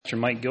Pastor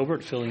Mike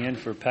Gilbert filling in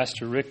for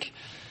Pastor Rick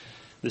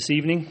this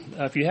evening.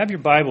 If you have your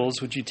Bibles,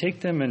 would you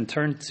take them and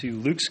turn to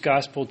Luke's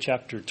Gospel,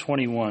 chapter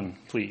 21,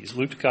 please?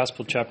 Luke's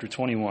Gospel, chapter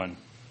 21.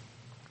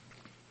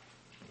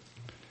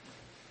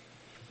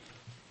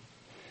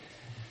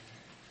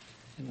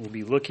 And we'll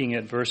be looking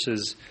at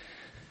verses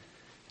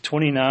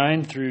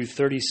 29 through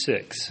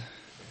 36.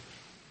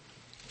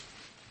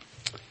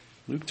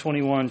 Luke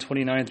 21,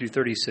 29 through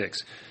 36.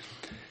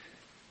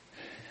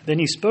 Then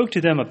he spoke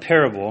to them a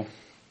parable.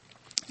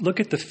 Look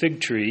at the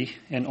fig tree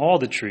and all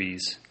the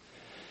trees.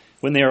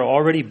 When they are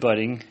already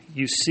budding,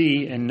 you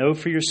see and know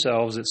for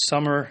yourselves that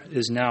summer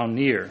is now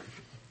near.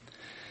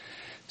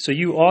 So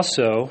you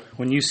also,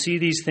 when you see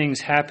these things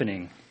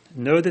happening,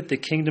 know that the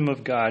kingdom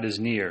of God is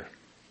near.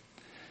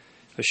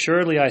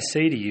 Assuredly I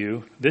say to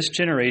you, this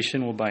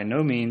generation will by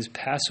no means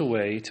pass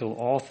away till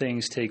all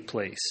things take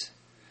place.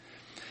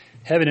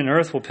 Heaven and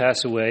earth will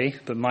pass away,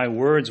 but my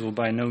words will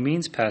by no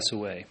means pass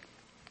away.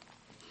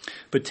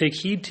 But take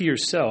heed to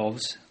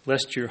yourselves,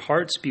 lest your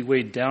hearts be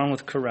weighed down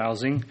with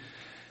carousing,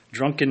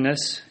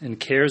 drunkenness, and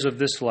cares of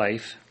this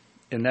life,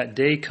 and that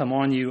day come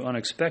on you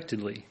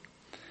unexpectedly.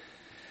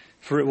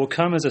 For it will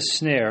come as a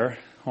snare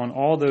on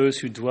all those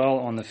who dwell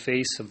on the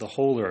face of the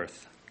whole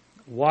earth.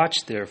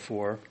 Watch,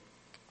 therefore,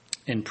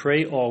 and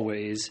pray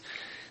always,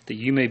 that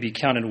you may be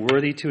counted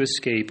worthy to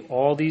escape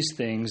all these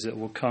things that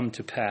will come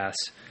to pass,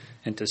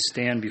 and to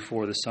stand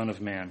before the Son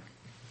of Man.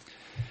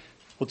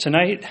 Well,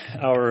 tonight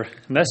our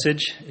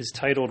message is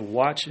titled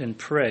Watch and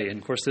Pray. And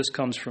of course, this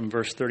comes from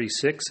verse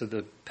 36 of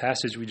the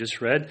passage we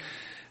just read.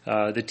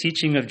 The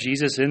teaching of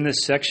Jesus in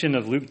this section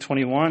of Luke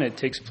 21, it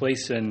takes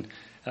place in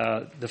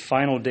the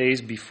final days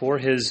before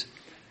his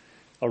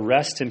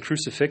arrest and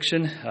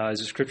crucifixion. As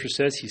the scripture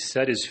says, he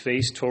set his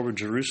face toward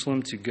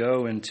Jerusalem to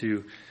go and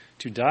to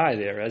die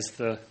there as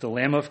the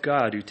Lamb of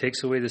God who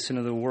takes away the sin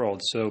of the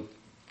world. So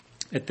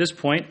at this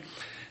point,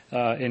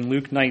 in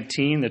Luke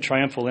 19, the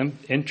triumphal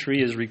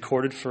entry is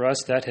recorded for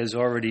us. That has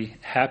already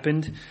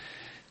happened.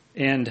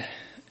 And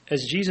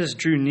as Jesus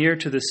drew near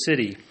to the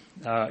city,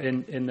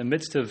 in the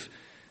midst of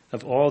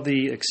all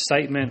the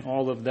excitement,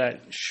 all of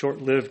that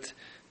short-lived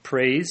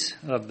praise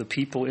of the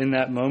people in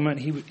that moment,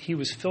 he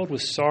was filled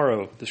with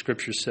sorrow, the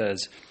scripture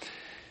says.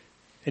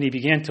 And he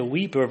began to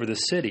weep over the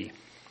city.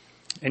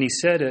 And he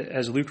said,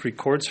 as Luke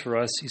records for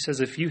us, he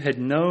says, if you had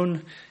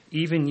known,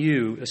 even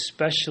you,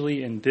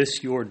 especially in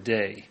this your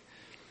day,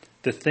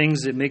 the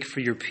things that make for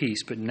your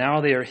peace, but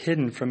now they are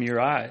hidden from your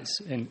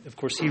eyes. And of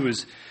course, he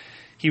was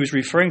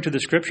referring to the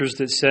scriptures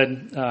that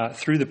said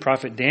through the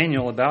prophet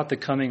Daniel about the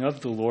coming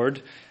of the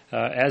Lord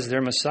as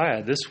their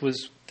Messiah. This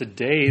was the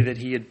day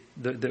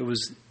that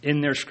was in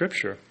their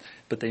scripture,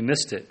 but they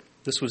missed it.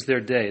 This was their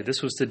day.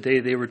 This was the day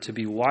they were to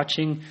be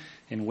watching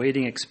and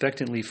waiting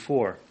expectantly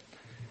for.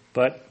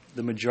 But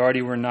the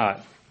majority were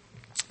not.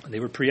 They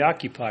were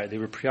preoccupied. They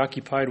were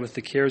preoccupied with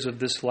the cares of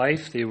this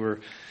life. They were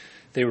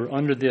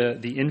under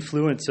the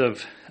influence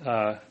of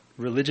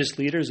religious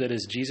leaders that,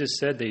 as Jesus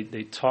said,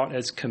 they taught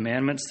as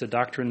commandments the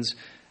doctrines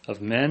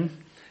of men,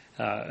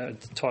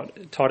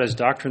 taught as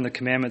doctrine the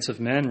commandments of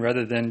men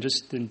rather than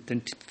just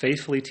than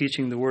faithfully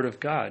teaching the Word of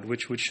God,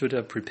 which should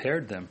have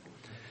prepared them.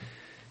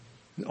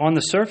 On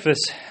the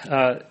surface,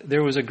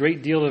 there was a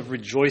great deal of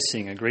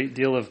rejoicing, a great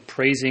deal of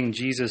praising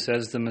Jesus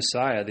as the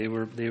Messiah. They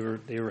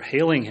were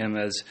hailing him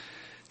as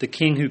the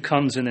King who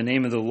comes in the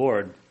name of the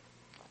Lord.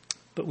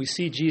 But we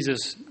see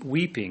Jesus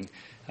weeping,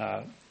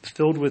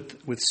 filled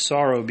with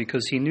sorrow,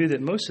 because he knew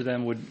that most of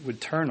them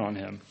would turn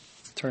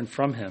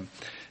from him.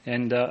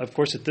 And of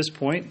course, at this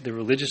point, the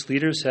religious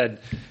leaders had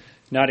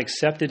not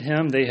accepted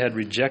him. They had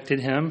rejected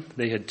him.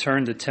 They had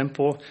turned the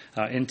temple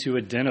into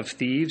a den of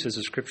thieves, as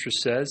the scripture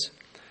says.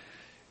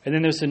 And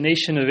then there's the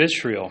nation of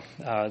Israel.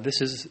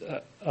 This is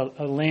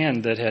a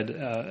land that had,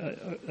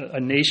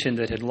 a nation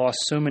that had lost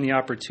so many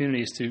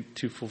opportunities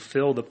to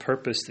fulfill the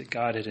purpose that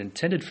God had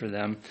intended for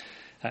them,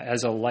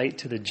 as a light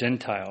to the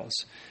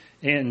Gentiles.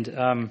 And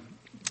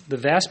the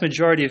vast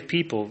majority of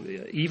people,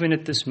 even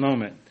at this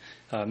moment,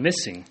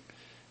 missing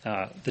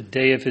the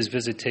day of his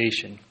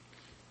visitation,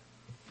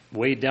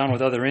 weighed down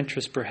with other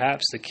interests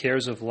perhaps, the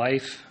cares of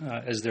life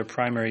as their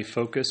primary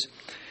focus.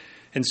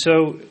 And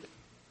so,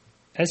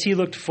 as he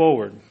looked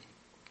forward,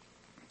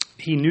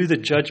 he knew the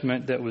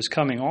judgment that was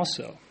coming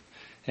also.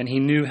 And he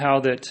knew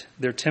how that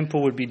their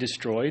temple would be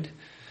destroyed.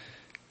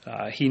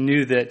 He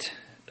knew that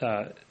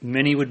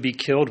many would be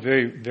killed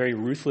very, very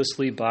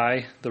ruthlessly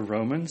by the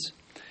Romans.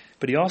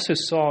 But he also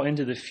saw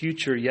into the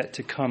future yet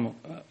to come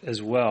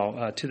as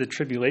well, to the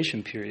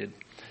tribulation period.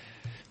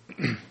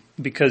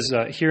 Because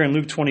here in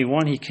Luke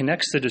 21, he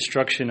connects the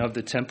destruction of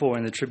the temple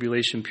and the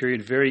tribulation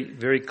period very,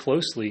 very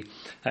closely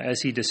as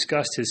he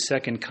discussed his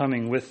second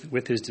coming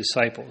with his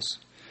disciples.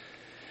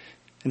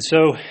 And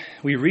so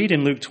we read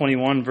in Luke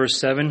 21, verse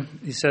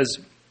 7, it says,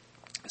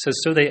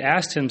 so they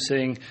asked him,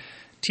 saying,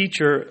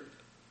 Teacher,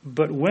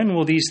 but when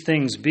will these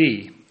things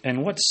be?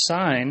 And what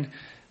sign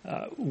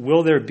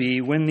will there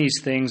be when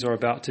these things are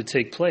about to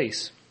take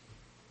place?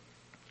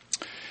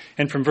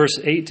 And from verse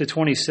 8 to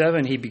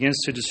 27, he begins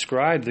to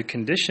describe the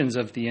conditions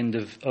of the end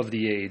of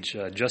the age,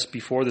 just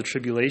before the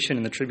tribulation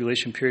and the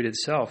tribulation period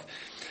itself.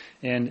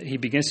 And he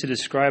begins to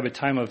describe a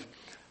time of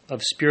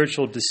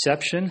spiritual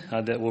deception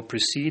that will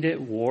precede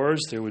it,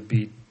 wars. There would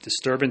be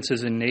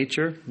disturbances in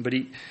nature. But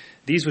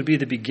these would be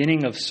the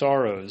beginning of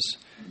sorrows,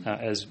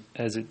 as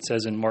it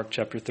says in Mark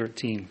chapter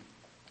 13,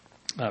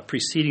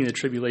 preceding the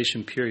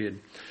tribulation period.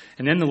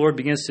 And then the Lord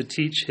begins to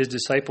teach his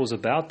disciples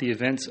about the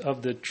events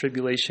of the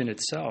tribulation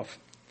itself.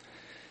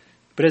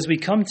 But as we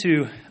come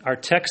to our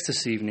text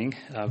this evening,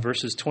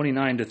 verses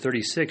 29 to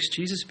 36,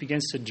 Jesus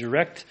begins to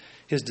direct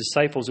his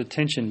disciples'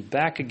 attention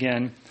back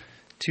again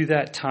to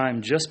that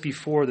time just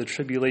before the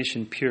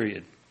tribulation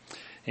period.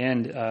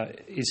 And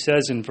he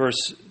says in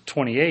verse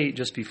 28,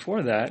 just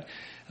before that,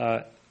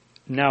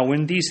 now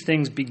when these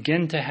things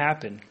begin to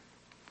happen,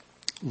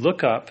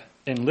 look up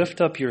and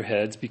lift up your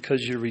heads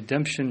because your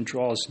redemption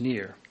draws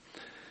near.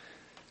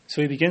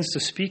 So he begins to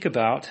speak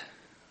about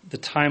the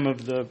time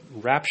of the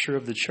rapture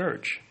of the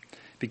church,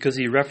 because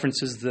he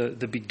references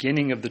the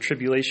beginning of the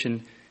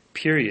tribulation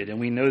period. And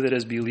we know that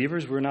as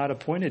believers, we're not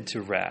appointed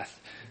to wrath,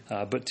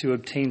 but to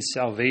obtain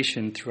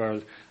salvation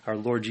through our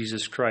Lord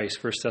Jesus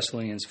Christ, 1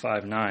 Thessalonians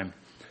 5:9.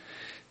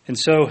 And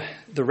so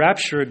the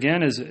rapture,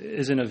 again, is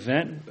an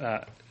event,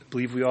 I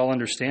believe we all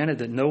understand it,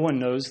 that no one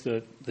knows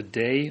the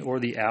day or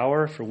the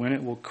hour for when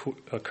it will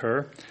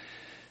occur.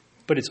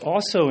 But it's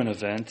also an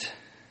event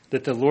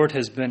that the Lord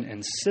has been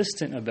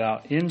insistent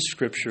about in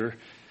Scripture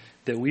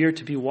that we are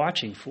to be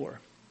watching for.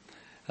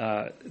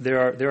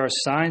 There are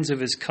signs of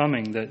his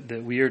coming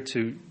that we are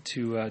to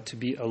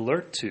be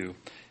alert to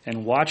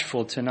and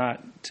watchful to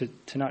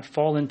not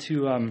fall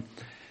into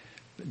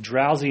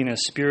drowsiness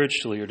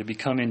spiritually, or to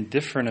become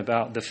indifferent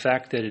about the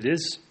fact that it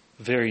is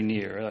very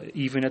near,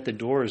 even at the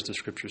door, as the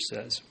Scripture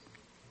says.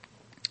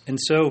 And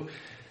so,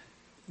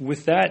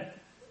 with that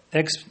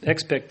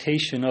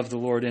expectation of the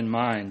Lord in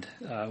mind,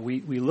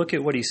 we look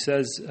at what he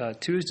says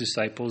to his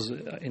disciples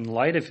in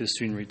light of his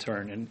soon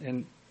return,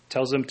 and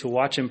tells them to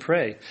watch and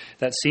pray.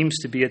 That seems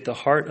to be at the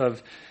heart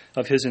of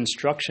his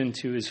instruction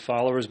to his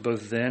followers,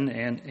 both then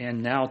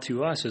and now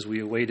to us as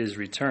we await his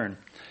return.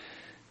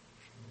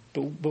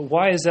 But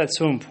why is that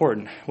so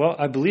important? Well,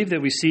 I believe that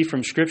we see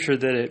from Scripture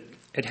that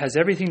it has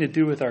everything to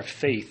do with our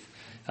faith,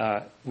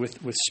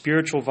 with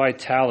spiritual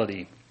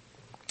vitality,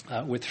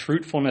 with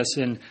fruitfulness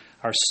in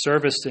our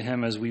service to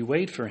him as we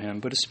wait for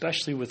him, but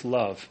especially with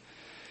love.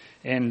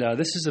 And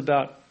this is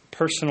about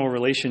personal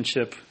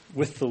relationship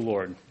with the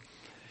Lord.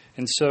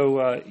 And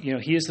so,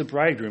 he is the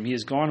bridegroom. He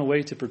has gone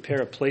away to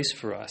prepare a place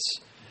for us.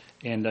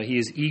 And he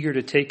is eager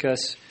to take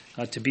us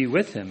to be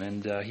with him.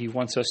 And he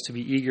wants us to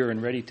be eager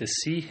and ready to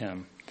see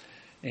him.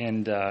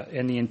 And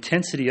the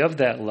intensity of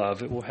that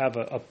love, it will have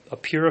a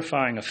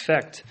purifying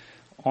effect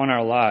on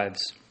our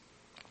lives.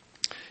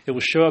 It will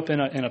show up in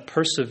a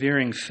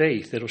persevering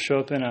faith. It will show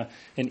up in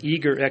an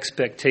eager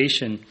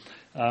expectation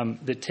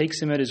that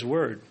takes him at his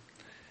word.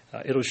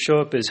 It will show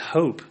up as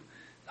hope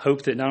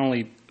that not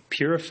only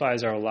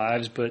purifies our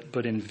lives,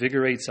 but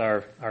invigorates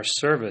our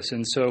service.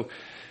 And so,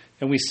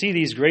 and we see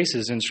these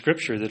graces in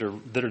Scripture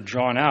that are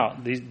drawn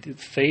out. These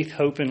faith,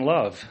 hope, and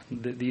love.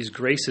 These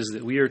graces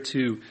that we are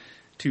to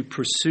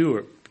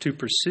pursue.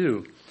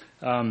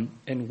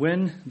 And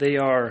when they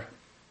are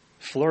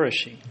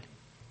flourishing,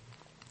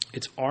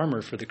 it's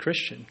armor for the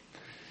Christian.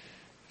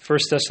 1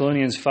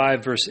 Thessalonians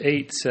 5 verse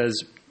 8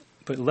 says,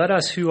 "But let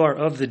us who are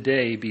of the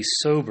day be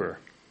sober,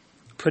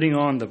 putting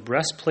on the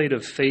breastplate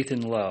of faith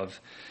and love,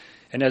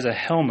 and as a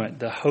helmet,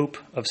 the hope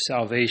of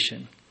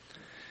salvation."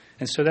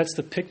 And so that's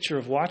the picture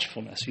of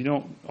watchfulness.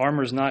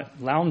 Armor's not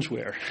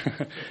loungewear.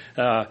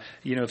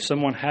 If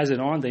someone has it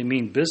on, they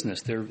mean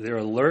business. They're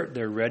alert.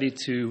 They're ready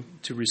to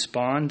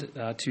respond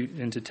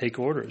and to take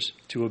orders,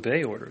 to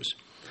obey orders.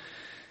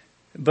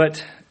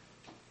 But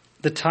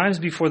the times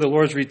before the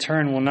Lord's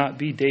return will not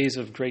be days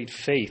of great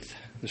faith,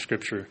 the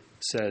Scripture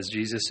says.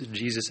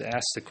 Jesus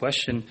asked the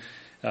question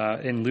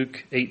in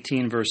Luke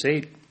 18, verse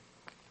 8,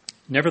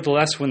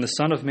 "Nevertheless, when the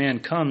Son of Man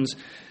comes,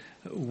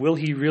 will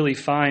he really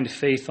find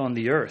faith on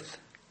the earth?"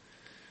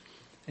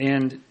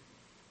 And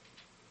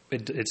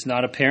it's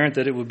not apparent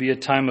that it will be a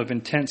time of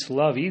intense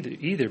love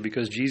either,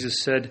 because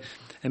Jesus said,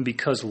 "And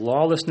because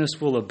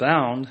lawlessness will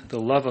abound, the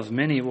love of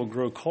many will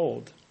grow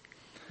cold."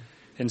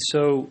 And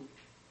so,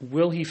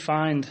 will he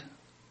find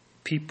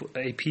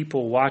a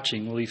people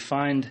watching? Will he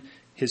find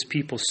his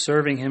people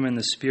serving him in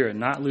the Spirit,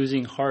 not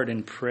losing heart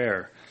in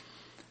prayer?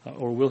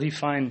 Or will he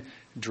find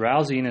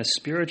drowsiness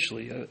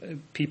spiritually,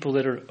 people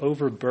that are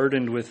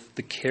overburdened with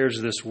the cares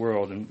of this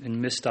world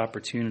and missed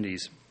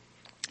opportunities?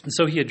 And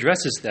so he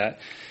addresses that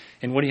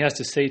in what he has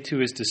to say to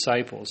his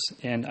disciples.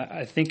 And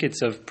I think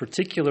it's of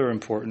particular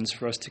importance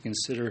for us to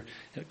consider,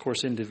 of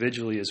course,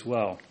 individually as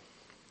well.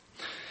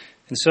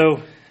 And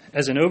so,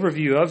 as an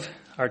overview of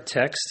our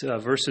text,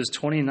 verses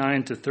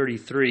 29 to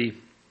 33,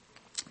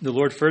 the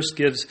Lord first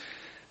gives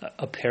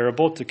a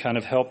parable to kind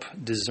of help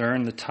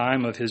discern the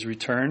time of his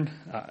return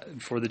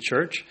for the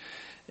church,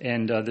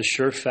 and the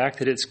sure fact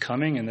that it's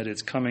coming and that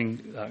it's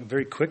coming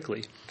very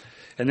quickly.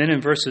 And then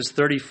in verses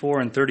 34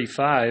 and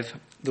 35,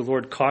 the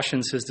Lord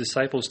cautions his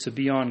disciples to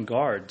be on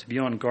guard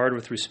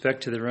with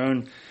respect to their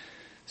own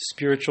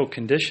spiritual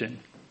condition.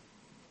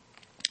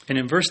 And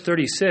in verse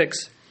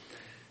 36,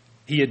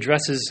 he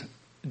addresses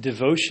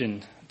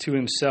devotion to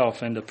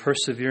himself and a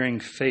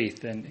persevering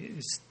faith,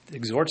 and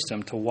exhorts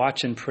them to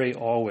watch and pray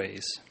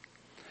always.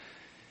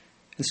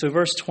 And so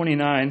verse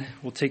 29,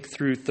 we'll take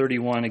through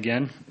 31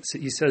 again.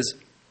 It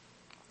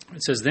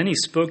says, "Then he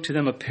spoke to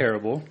them a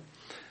parable.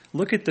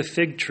 Look at the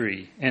fig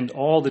tree and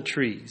all the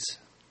trees.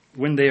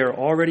 When they are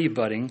already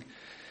budding,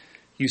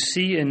 you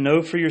see and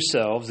know for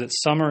yourselves that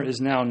summer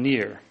is now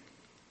near.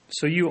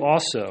 So you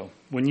also,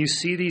 when you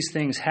see these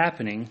things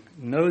happening,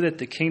 know that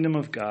the kingdom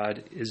of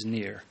God is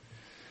near."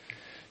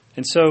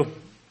 And so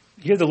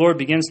here the Lord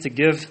begins to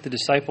give the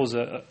disciples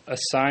a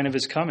sign of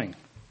his coming.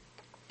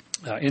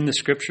 In the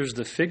scriptures,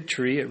 the fig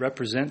tree, it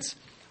represents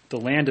the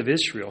land of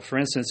Israel. For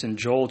instance, in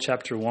Joel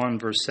chapter 1,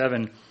 verse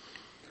 7,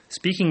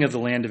 speaking of the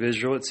land of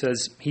Israel, it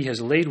says, "He has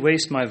laid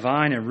waste my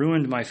vine and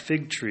ruined my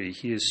fig tree.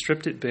 He has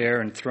stripped it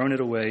bare and thrown it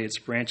away. Its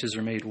branches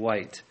are made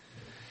white."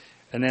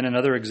 And then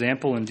another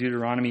example in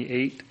Deuteronomy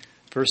 8,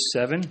 verse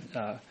 7,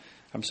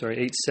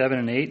 8, 7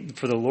 and 8.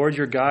 "For the Lord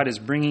your God is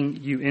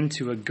bringing you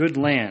into a good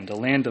land, a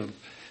land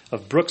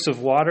of brooks of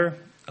water,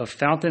 of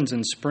fountains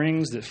and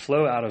springs that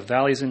flow out of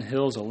valleys and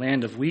hills, a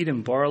land of wheat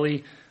and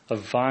barley, of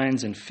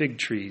vines and fig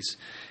trees."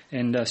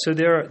 And so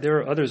there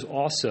are others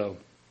also.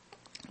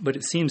 But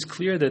it seems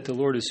clear that the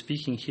Lord is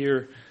speaking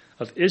here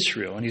of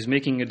Israel, and he's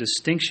making a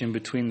distinction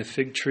between the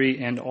fig tree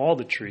and all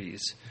the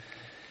trees.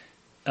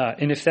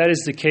 And if that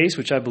is the case,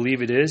 which I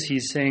believe it is,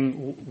 he's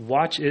saying,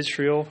 watch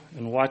Israel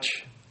and watch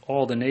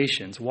all the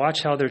nations.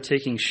 Watch how they're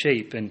taking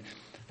shape and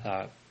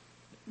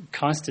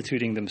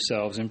constituting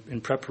themselves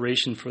in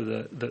preparation for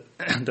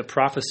the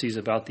prophecies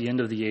about the end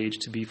of the age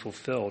to be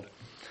fulfilled.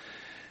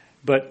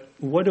 But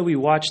what do we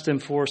watch them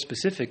for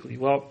specifically?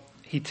 Well,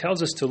 he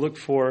tells us to look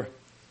for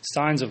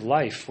signs of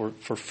life,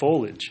 for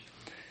foliage.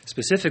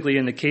 Specifically,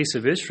 in the case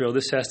of Israel,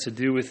 this has to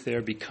do with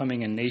their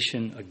becoming a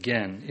nation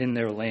again in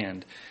their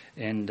land.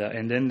 And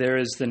then there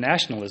is the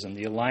nationalism,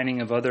 the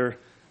aligning of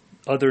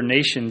other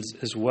nations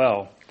as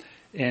well.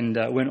 And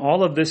when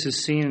all of this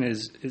is seen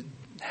as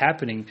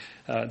happening,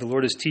 the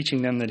Lord is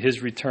teaching them that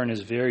his return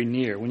is very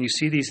near. When you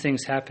see these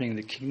things happening,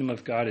 the kingdom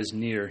of God is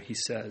near, he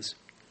says.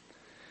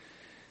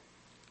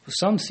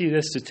 Some see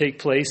this to take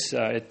place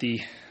at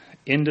the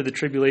end of the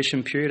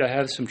tribulation period. I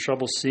have some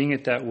trouble seeing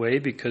it that way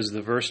because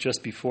the verse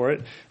just before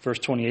it, verse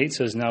 28,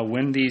 says, "Now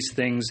when these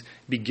things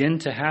begin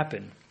to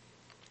happen,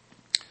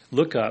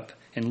 look up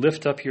and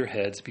lift up your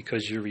heads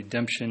because your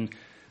redemption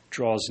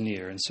draws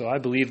near." And so I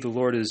believe the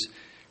Lord is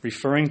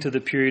referring to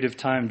the period of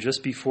time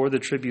just before the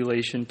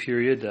tribulation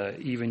period,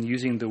 even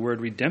using the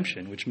word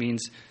redemption, which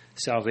means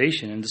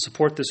salvation. And to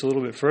support this a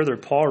little bit further,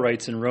 Paul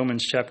writes in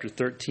Romans chapter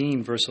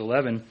 13, verse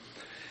 11,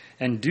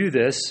 "And do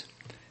this,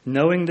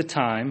 knowing the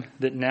time,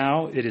 that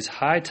now it is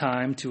high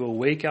time to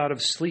awake out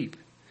of sleep.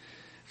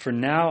 For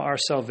now our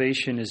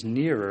salvation is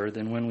nearer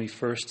than when we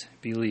first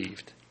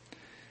believed."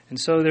 And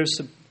so there's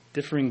some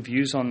differing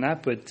views on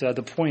that, but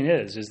the point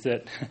is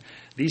that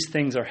these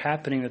things are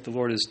happening that the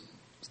Lord is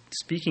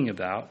speaking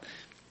about,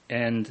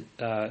 and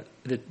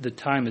the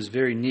time is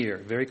very near,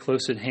 very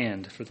close at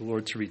hand for the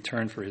Lord to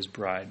return for his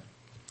bride.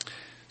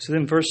 So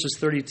then verses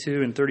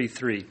 32 and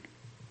 33.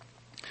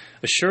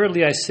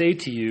 "Assuredly I say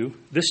to you,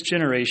 this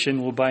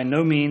generation will by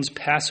no means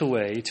pass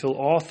away till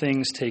all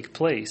things take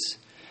place.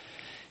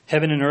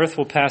 Heaven and earth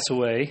will pass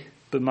away,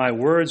 but my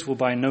words will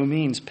by no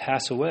means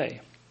pass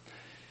away."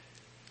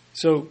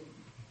 So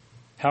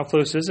how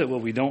close is it? Well,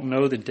 we don't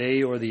know the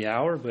day or the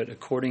hour, but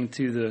according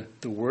to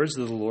the words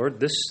of the Lord,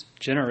 this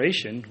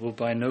generation will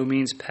by no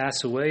means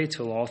pass away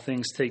till all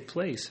things take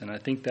place. And I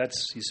think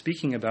he's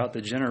speaking about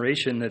the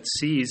generation that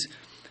sees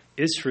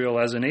Israel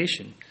as a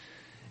nation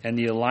and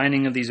the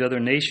aligning of these other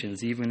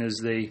nations, even as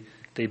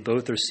they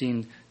both are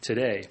seen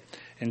today.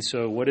 And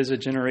so what is a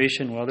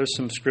generation? Well, there's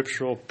some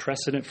scriptural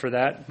precedent for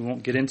that. We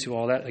won't get into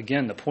all that.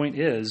 Again, the point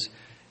is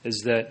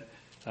that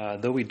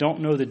though we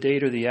don't know the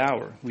date or the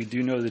hour, we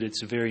do know that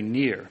it's very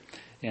near.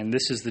 And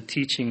this is the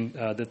teaching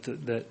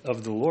that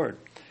of the Lord.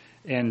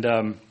 And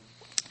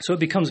so it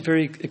becomes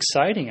very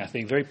exciting, I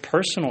think, very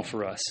personal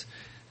for us,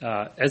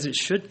 as it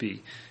should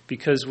be,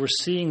 because we're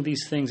seeing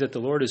these things that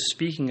the Lord is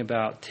speaking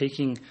about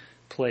taking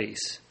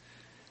place.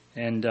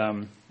 And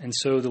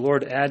so the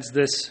Lord adds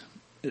this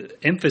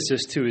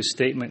emphasis to his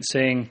statement,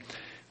 saying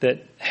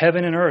that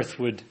heaven and earth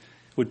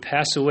would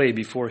pass away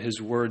before his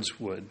words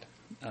would.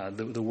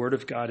 The word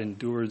of God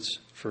endures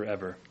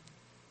forever.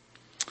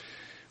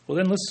 Well,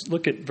 then let's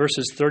look at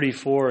verses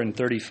 34 and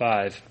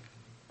 35.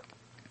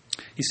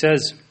 He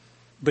says,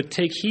 "But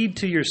take heed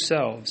to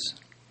yourselves,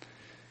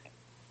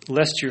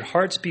 lest your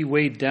hearts be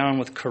weighed down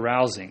with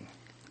carousing,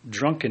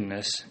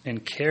 drunkenness,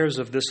 and cares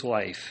of this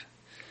life,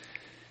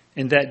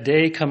 and that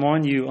day come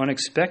on you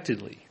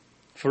unexpectedly,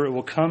 for it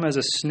will come as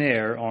a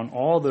snare on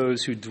all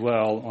those who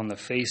dwell on the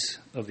face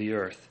of the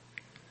earth."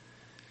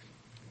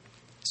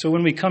 So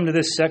when we come to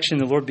this section,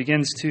 the Lord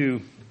begins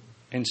to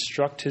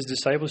instruct his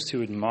disciples,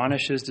 to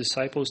admonish his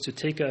disciples, to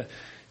take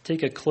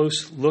a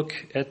close look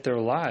at their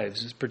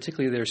lives,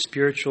 particularly their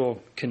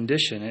spiritual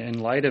condition, in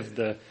light of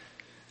the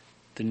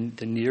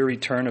near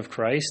return of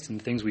Christ and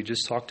the things we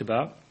just talked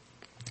about.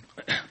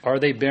 Are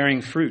they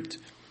bearing fruit?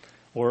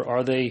 Or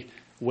are they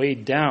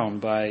weighed down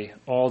by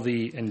all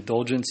the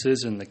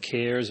indulgences and the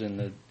cares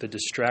and the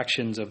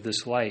distractions of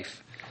this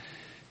life?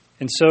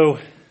 And so,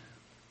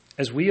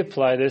 as we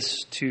apply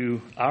this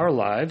to our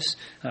lives,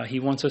 he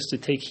wants us to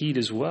take heed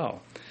as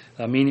well.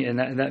 And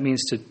that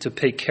means to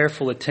pay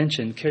careful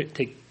attention,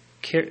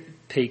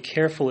 pay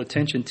careful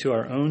attention to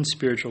our own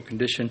spiritual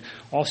condition.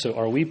 Also,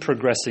 are we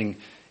progressing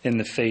in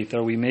the faith?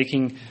 Are we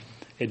making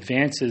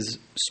advances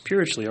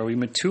spiritually? Are we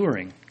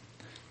maturing?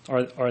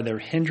 Are there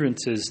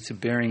hindrances to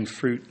bearing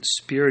fruit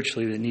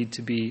spiritually that need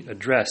to be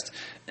addressed?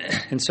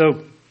 And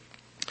so,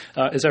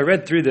 as I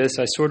read through this,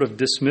 I sort of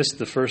dismissed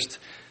the first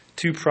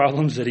two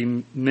problems that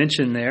he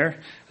mentioned there,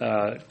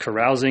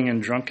 carousing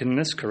and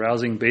drunkenness.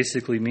 Carousing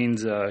basically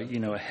means, a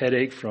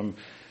headache from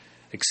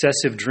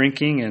excessive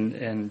drinking,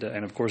 and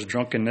of course,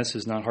 drunkenness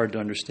is not hard to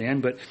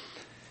understand. But,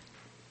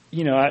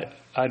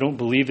 I don't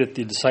believe that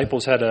the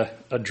disciples had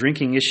a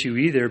drinking issue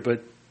either,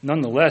 but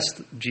nonetheless,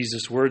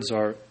 Jesus' words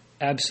are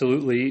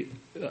absolutely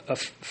a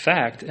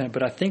fact.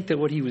 But I think that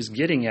what he was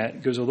getting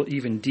at goes a little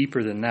even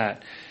deeper than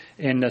that.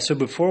 And so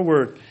before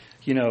we're,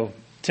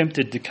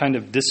 tempted to kind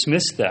of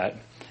dismiss that,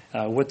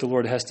 what the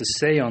Lord has to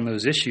say on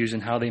those issues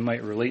and how they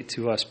might relate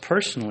to us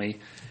personally,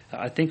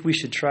 I think we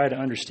should try to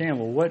understand,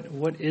 well,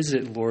 what is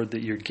it, Lord,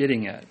 that you're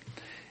getting at?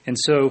 And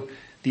so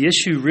the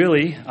issue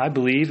really, I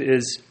believe,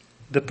 is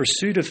the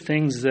pursuit of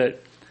things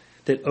that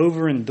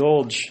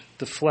overindulge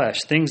the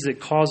flesh, things that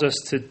cause us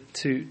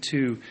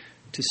to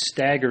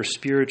stagger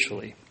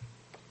spiritually.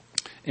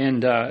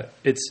 And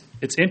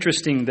it's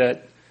interesting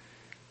that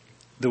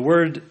the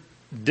word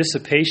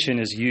dissipation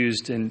is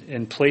used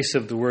in place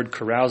of the word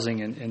carousing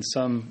in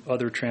some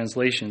other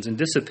translations. And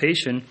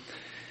dissipation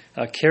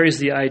carries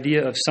the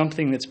idea of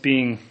something that's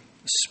being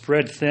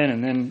spread thin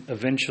and then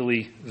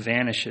eventually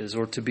vanishes,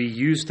 or to be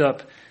used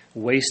up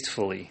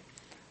wastefully,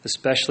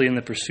 especially in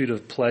the pursuit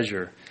of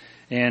pleasure.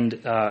 And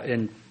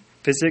in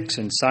physics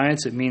and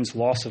science, it means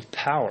loss of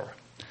power,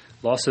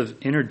 loss of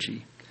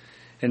energy.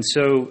 And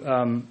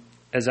so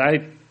as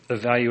I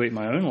evaluate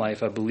my own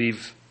life, I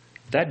believe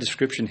that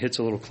description hits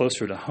a little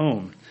closer to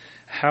home.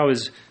 How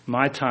is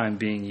my time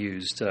being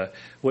used?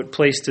 What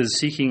place does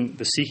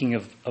the seeking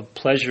of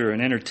pleasure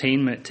and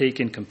entertainment take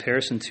in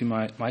comparison to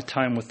my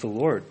time with the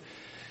Lord?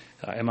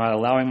 Am I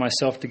allowing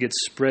myself to get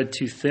spread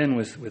too thin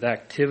with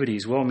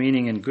activities,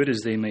 well-meaning and good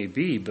as they may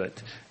be,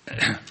 but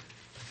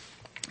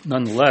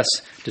nonetheless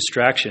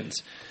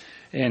distractions?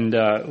 And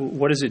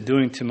what is it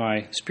doing to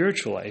my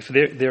spiritual life?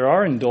 There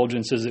are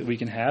indulgences that we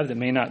can have that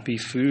may not be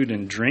food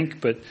and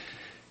drink, but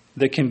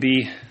that can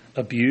be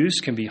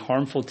abused, can be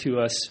harmful to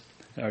us,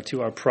 or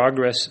to our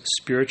progress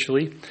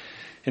spiritually.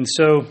 And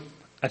so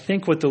I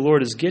think what the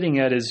Lord is getting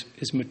at is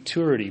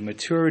maturity.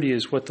 Maturity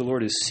is what the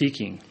Lord is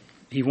seeking.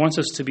 He wants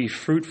us to be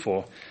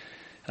fruitful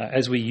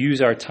as we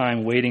use our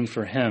time waiting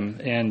for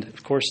Him. And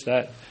of course,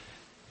 that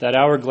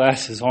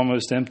hourglass is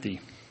almost empty.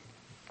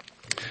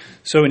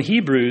 So in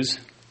Hebrews,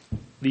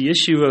 the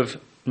issue of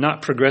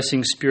not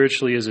progressing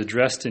spiritually is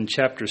addressed in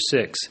chapter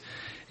 6.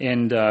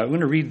 And I'm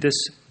going to read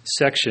this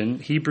section,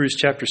 Hebrews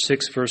chapter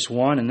 6, verse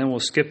 1, and then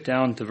we'll skip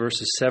down to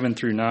verses 7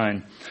 through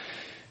 9.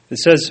 It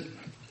says,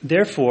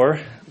 "Therefore,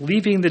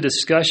 leaving the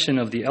discussion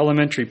of the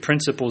elementary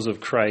principles of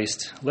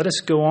Christ, let us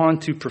go on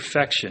to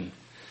perfection,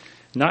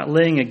 not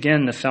laying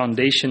again the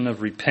foundation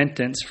of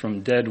repentance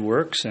from dead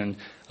works and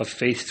of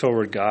faith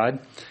toward God."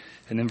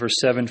 And then verse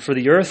 7, "For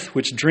the earth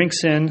which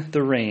drinks in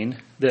the rain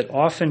that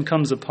often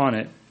comes upon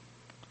it,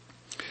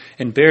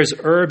 and bears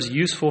herbs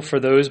useful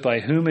for those by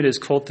whom it is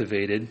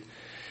cultivated,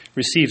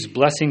 receives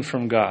blessing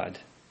from God.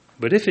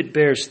 But if it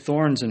bears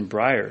thorns and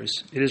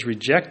briars, it is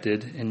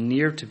rejected and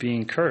near to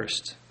being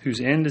cursed,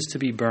 whose end is to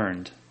be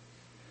burned.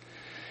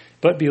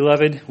 But,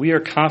 beloved, we are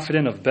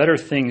confident of better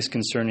things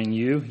concerning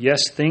you,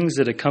 yes, things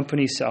that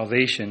accompany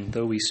salvation,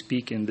 though we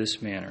speak in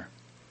this manner."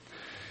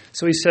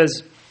 So he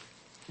says,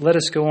 let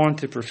us go on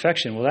to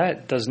perfection. Well,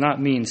 that does not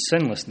mean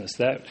sinlessness.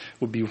 That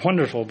would be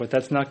wonderful, but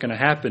that's not going to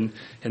happen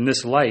in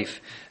this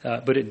life.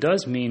 But it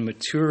does mean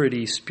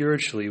maturity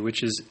spiritually,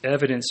 which is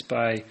evidenced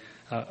by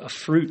a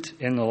fruit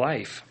in the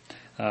life.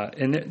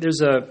 And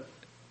there's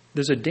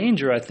a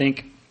danger, I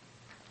think,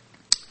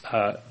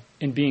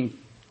 in being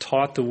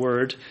taught the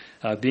Word,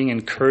 being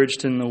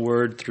encouraged in the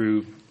Word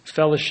through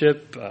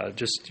fellowship,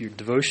 just your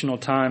devotional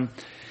time,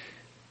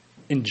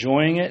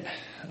 enjoying it,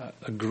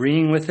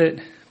 agreeing with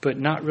it, but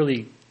not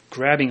really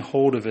grabbing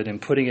hold of it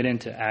and putting it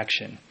into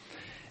action.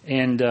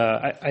 And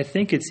I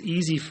think it's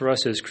easy for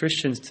us as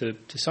Christians to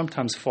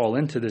sometimes fall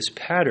into this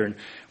pattern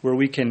where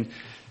we can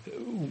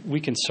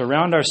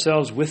surround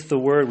ourselves with the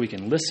Word, we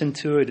can listen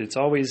to it, it's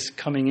always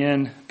coming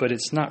in, but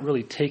it's not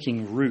really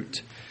taking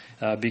root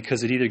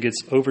because it either gets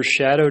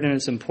overshadowed in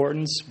its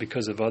importance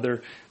because of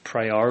other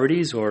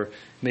priorities, or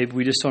maybe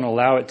we just don't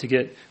allow it to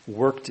get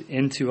worked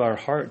into our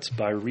hearts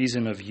by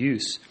reason of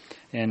use.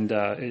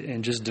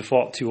 and just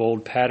default to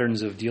old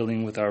patterns of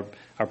dealing with our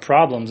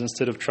problems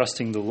instead of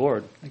trusting the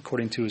Lord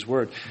according to His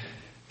Word.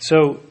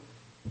 So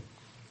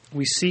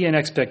we see an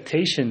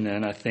expectation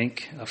then, I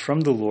think,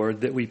 from the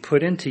Lord that we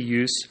put into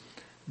use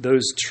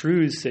those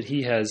truths that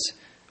He has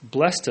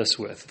blessed us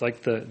with,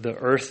 like the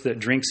earth that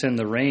drinks in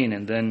the rain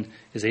and then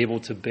is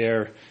able to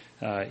bear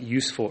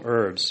useful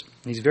herbs.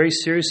 And He's very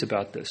serious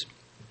about this,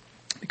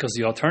 because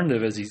the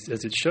alternative, as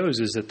it shows,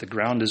 is that the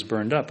ground is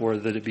burned up or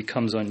that it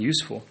becomes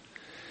unuseful.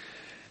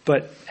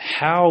 But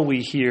how we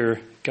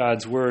hear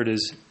God's Word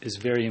is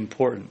very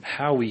important,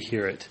 how we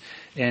hear it.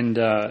 And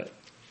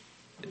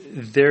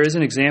there is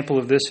an example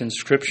of this in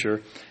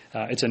Scripture.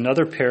 It's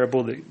another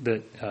parable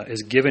that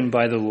is given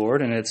by the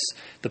Lord, and it's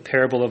the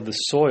parable of the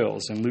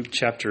soils in Luke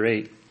chapter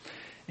 8.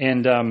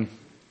 And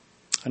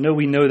I know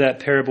we know that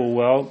parable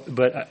well,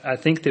 but I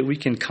think that we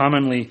can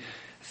commonly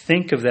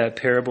think of that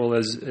parable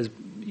as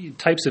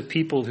types of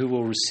people who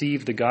will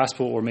receive the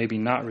gospel or maybe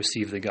not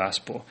receive the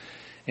gospel.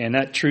 And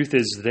that truth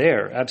is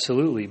there,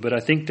 absolutely. But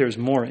I think there's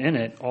more in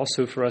it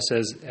also for us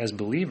as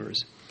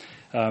believers.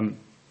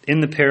 In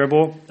the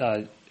parable,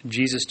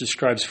 Jesus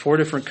describes 4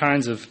 different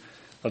kinds of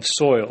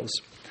soils.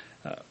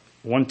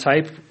 One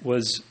type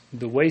was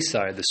the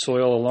wayside, the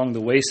soil along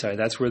the wayside.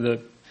 That's where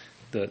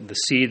the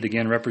seed,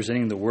 again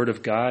representing the Word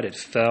of God, it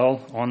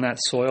fell on that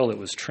soil. It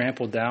was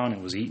trampled down.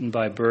 It was eaten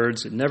by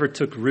birds. It never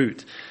took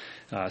root.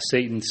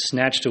 Satan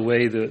snatched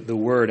away the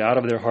Word out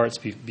of their hearts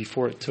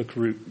before it took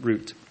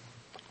root.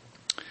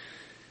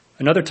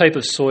 Another type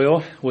of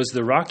soil was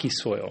the rocky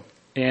soil.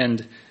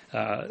 And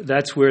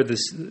that's where the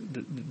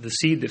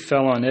seed that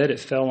fell on it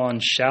fell on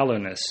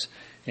shallowness.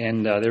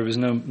 And there was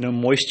no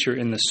moisture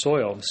in the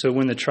soil. So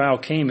when the trial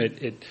came,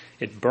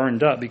 it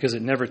burned up because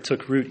it never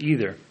took root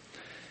either.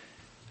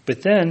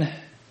 But then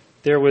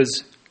there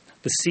was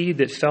the seed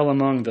that fell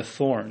among the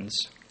thorns,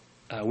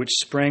 which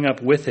sprang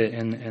up with it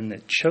and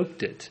that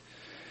choked it.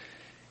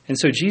 And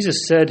so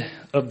Jesus said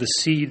of the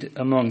seed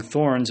among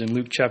thorns in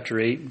Luke chapter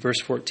 8, verse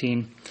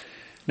 14,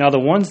 "Now the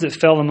ones that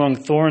fell among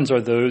thorns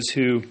are those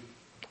who,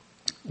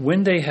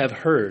 when they have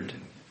heard,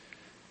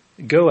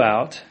 go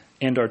out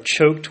and are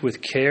choked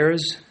with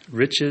cares,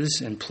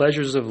 riches, and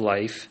pleasures of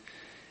life,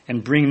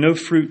 and bring no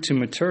fruit to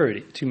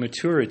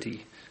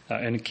maturity.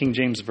 And the King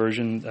James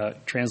Version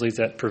translates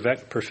that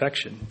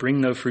perfection.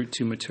 Bring no fruit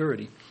to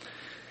maturity.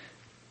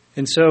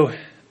 And so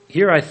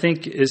here I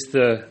think is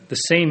the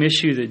same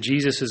issue that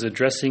Jesus is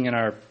addressing in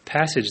our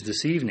passage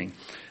this evening.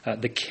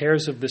 The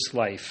cares of this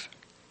life,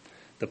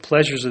 the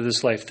pleasures of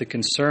this life, the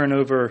concern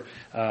over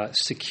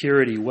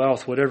security,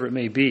 wealth, whatever it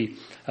may be.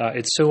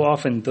 It's so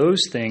often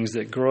those things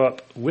that grow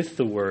up with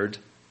the Word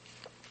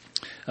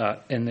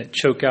and that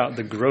choke out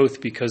the growth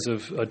because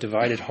of a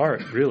divided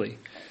heart, really.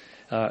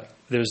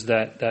 There's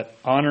that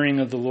honoring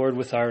of the Lord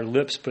with our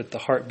lips, but the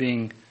heart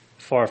being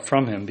far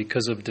from Him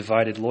because of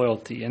divided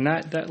loyalty. And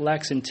that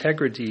lacks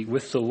integrity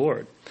with the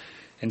Lord.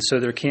 And so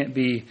there can't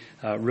be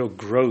real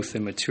growth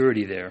and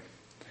maturity there.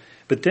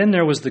 But then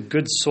there was the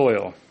good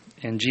soil.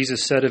 And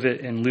Jesus said of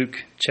it in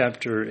Luke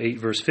chapter 8,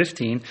 verse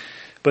 15,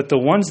 "But the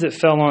ones that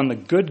fell on the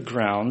good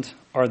ground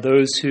are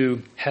those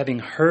who, having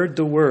heard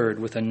the word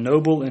with a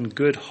noble and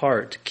good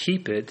heart,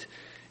 keep it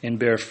and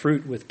bear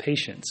fruit with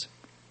patience."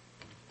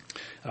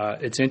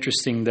 It's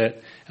interesting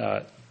that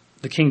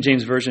the King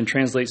James Version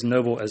translates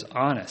noble as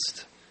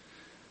honest.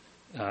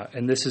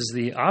 And this is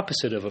the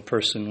opposite of a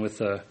person with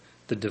the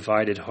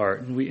divided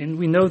heart. And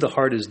we know the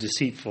heart is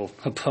deceitful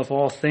above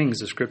all things,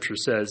 the Scripture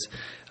says.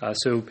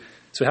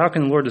 So how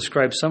can the Lord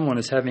describe someone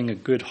as having a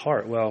good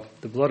heart? Well,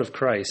 the blood of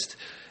Christ.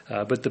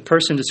 But the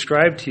person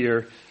described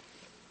here,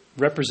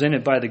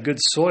 represented by the good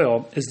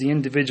soil, is the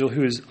individual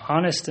who is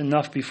honest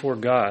enough before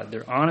God.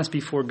 They're honest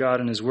before God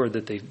and His Word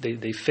that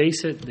they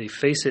face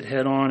it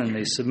head on, and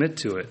they submit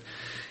to it.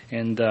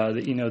 And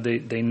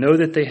they know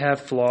that they have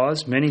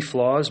flaws,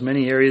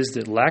 many areas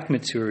that lack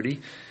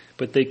maturity,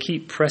 but they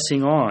keep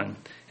pressing on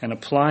and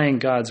applying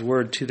God's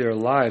Word to their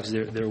lives.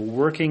 They're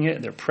working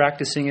it, they're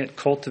practicing it,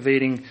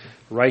 cultivating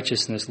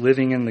righteousness,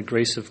 living in the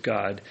grace of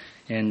God,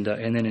 and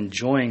then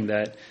enjoying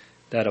that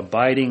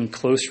abiding,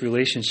 close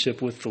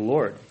relationship with the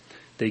Lord.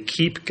 They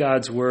keep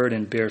God's Word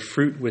and bear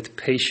fruit with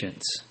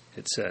patience,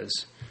 it says.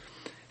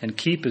 And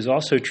keep is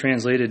also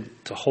translated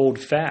to hold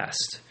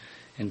fast.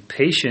 And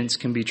patience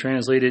can be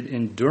translated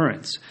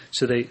endurance.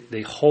 So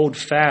they hold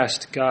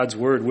fast God's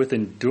Word with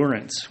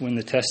endurance when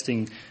the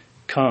testing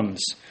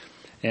comes.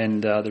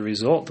 And the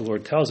result, the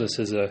Lord tells us,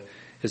 is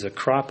a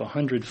crop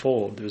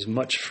 100-fold. There's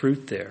much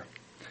fruit there.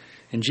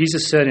 And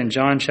Jesus said in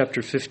John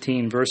chapter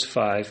 15, verse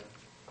 5,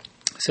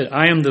 said,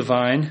 "I am the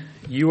vine,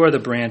 you are the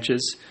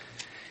branches.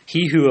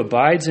 He who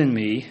abides in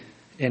me,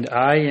 and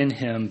I in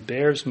him,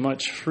 bears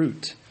much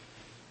fruit.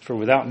 For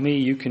without me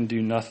you can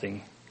do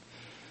nothing."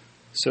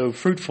 So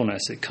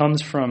fruitfulness, it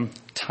comes from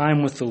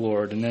time with the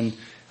Lord and then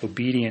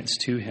obedience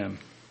to Him.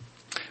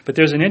 But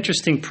there's an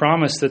interesting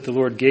promise that the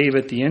Lord gave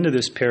at the end of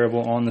this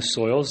parable on the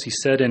soils. He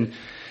said in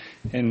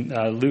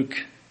Luke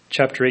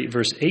chapter 8,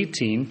 verse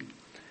 18,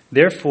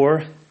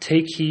 "Therefore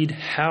take heed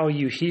how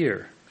you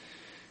hear.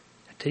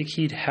 Take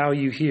heed how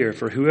you hear,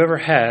 for whoever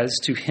has,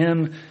 to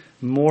him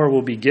more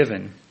will be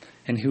given,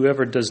 and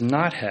whoever does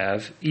not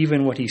have,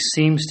 even what he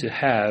seems to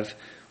have,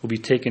 will be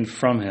taken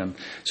from him.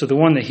 So the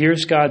one that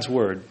hears God's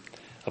word,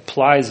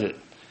 applies it,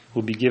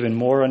 will be given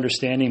more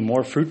understanding,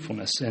 more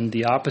fruitfulness, and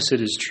the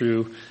opposite is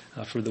true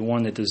for the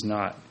one that does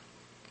not.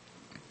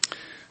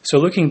 So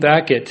looking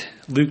back at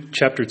Luke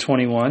chapter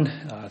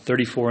 21,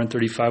 34 and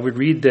 35, we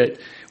read that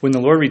when the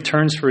Lord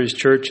returns for his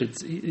church,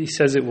 he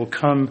says it will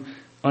come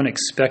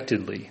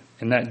unexpectedly.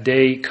 And that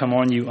day come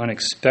on you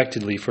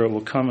unexpectedly, for it will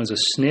come as a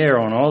snare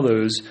on all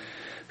those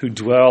who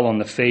dwell on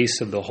the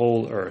face of the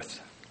whole earth.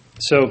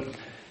 So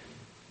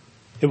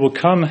it will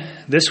come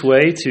this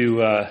way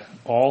to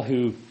all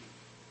who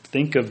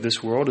think of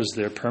this world as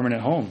their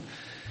permanent home.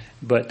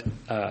 But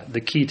the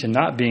key to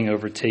not being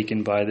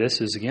overtaken by this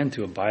is, again,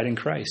 to abide in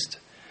Christ.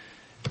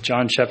 1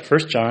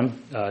 John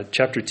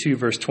chapter 2,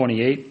 verse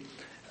 28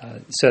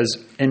 says,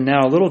 "And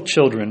now, little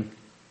children,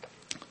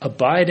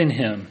 abide in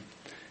him,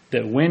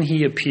 that when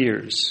he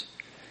appears,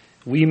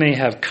 we may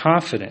have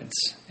confidence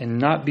and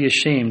not be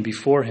ashamed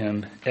before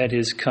him at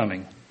his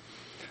coming."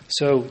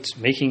 So it's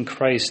making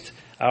Christ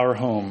our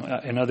home.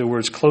 In other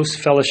words, close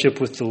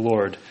fellowship with the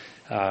Lord,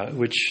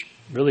 which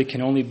really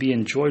can only be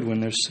enjoyed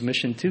when there's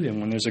submission to him,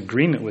 when there's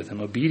agreement with him,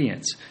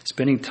 obedience,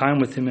 spending time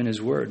with him in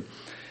his word.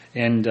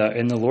 And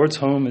the Lord's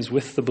home is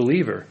with the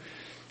believer.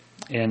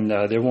 And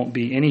there won't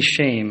be any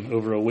shame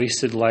over a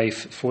wasted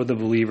life for the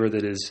believer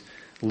that is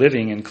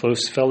living in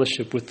close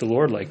fellowship with the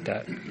Lord like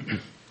that.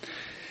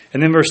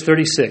 And then verse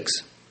 36.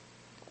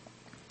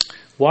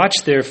 "Watch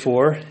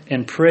therefore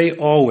and pray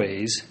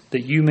always,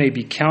 that you may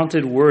be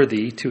counted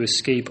worthy to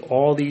escape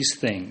all these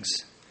things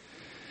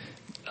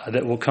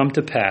that will come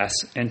to pass,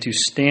 and to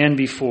stand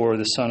before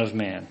the Son of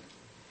Man."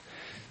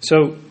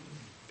 So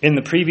in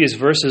the previous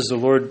verses, the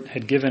Lord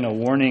had given a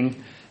warning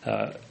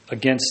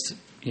against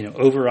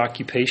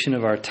over-occupation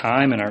of our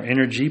time and our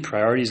energy,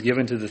 priorities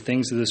given to the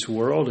things of this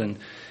world, and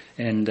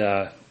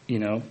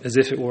as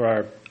if it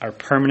were our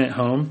permanent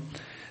home.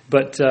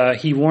 But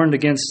he warned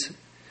against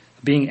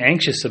being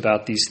anxious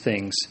about these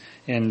things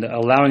and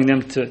allowing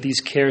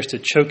these cares to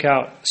choke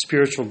out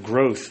spiritual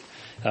growth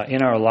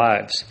in our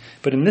lives.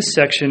 But in this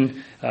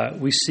section,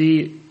 we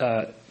see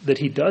that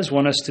he does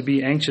want us to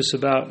be anxious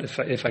about,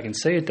 if I can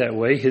say it that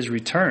way, his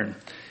return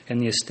and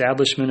the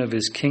establishment of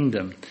his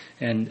kingdom,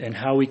 and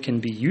how we can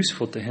be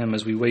useful to him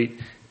as we wait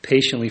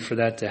patiently for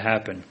that to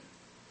happen.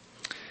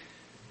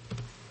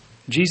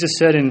 Jesus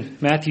said in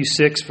Matthew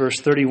 6,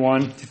 verse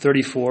 31 to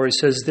 34, he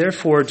says,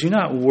 "Therefore do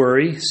not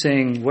worry,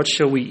 saying, 'What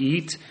shall we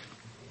eat?'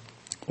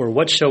 Or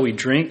 'What shall we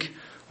drink?'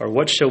 Or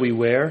 'What shall we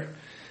wear?'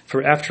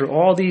 For after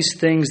all these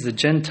things the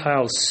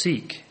Gentiles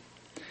seek.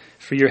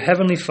 For your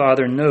heavenly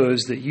Father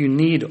knows that you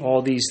need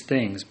all these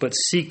things. But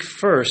seek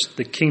first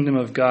the kingdom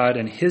of God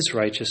and his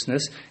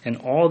righteousness, and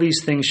all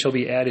these things shall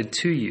be added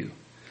to you.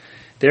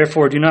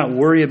 Therefore do not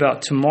worry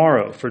about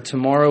tomorrow, for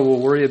tomorrow will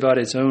worry about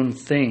its own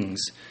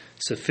things.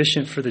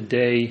 Sufficient for the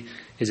day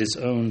is its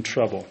own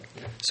trouble."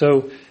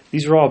 So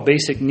these are all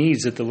basic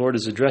needs that the Lord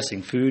is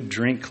addressing: food,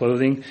 drink,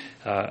 clothing.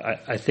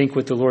 I think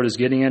what the Lord is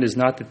getting at is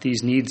not that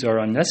these needs are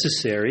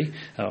unnecessary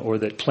or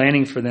that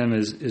planning for them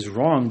is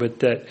wrong, but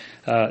that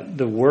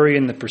the worry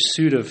and the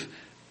pursuit of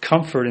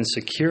comfort and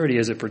security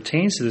as it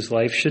pertains to this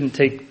life shouldn't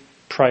take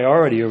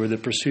priority over the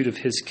pursuit of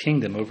his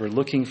kingdom, over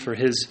looking for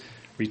his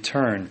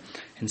return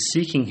and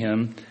seeking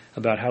him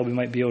about how we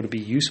might be able to be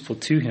useful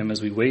to him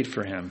as we wait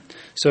for him.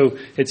 So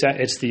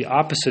it's the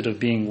opposite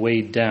of being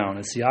weighed down.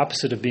 It's the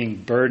opposite of being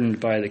burdened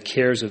by the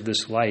cares of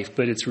this life.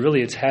 But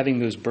it's having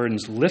those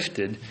burdens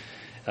lifted,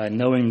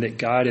 knowing that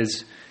God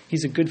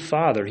he's a good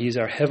Father. He's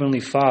our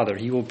heavenly Father.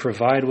 He will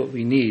provide what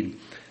we need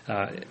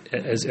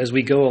as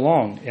we go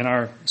along in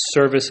our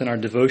service and our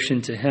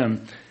devotion to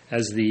him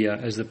as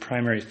the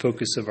primary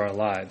focus of our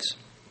lives.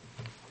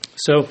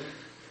 So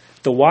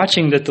the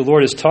watching that the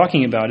Lord is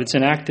talking about, it's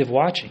an active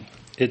watching.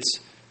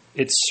 It's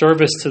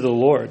service to the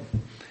Lord,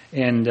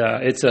 and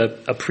it's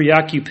a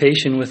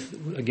preoccupation with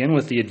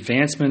the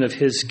advancement of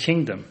his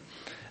kingdom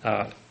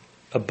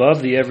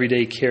above the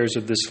everyday cares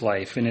of this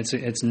life, and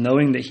it's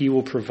knowing that he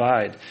will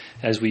provide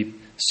as we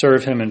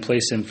serve him and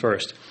place him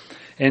first.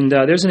 And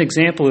there's an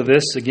example of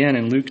this again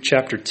in Luke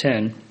chapter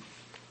 10.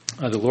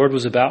 The Lord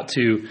was about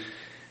to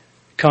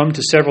come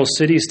to several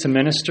cities to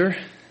minister,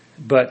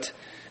 but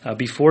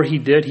before he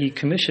did, he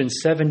commissioned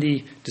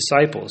 70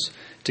 disciples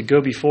to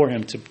go before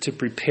him, to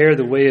prepare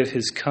the way of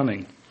his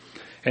coming.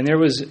 And there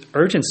was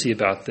urgency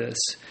about this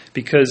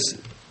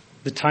because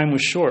the time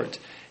was short.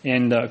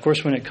 And of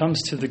course, when it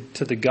comes to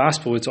the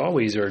gospel, it's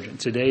always urgent.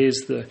 Today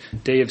is the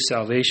day of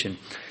salvation.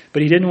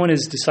 But he didn't want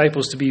his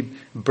disciples to be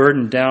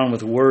burdened down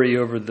with worry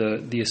over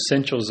the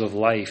essentials of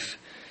life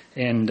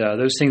and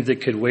those things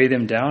that could weigh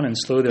them down and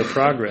slow their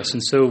progress.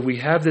 And so we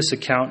have this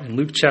account in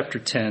Luke chapter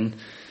 10,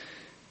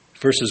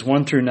 verses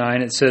 1 through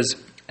 9. It says,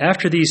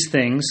 "After these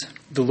things,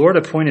 the Lord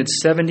appointed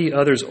 70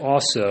 others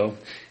also,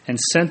 and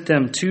sent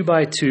them 2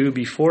 by 2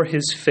 before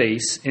his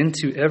face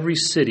into every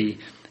city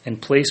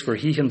and place where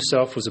he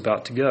himself was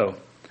about to go.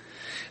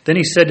 Then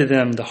he said to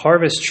them, "The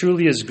harvest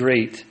truly is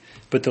great,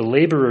 but the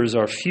laborers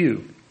are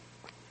few.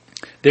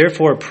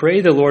 Therefore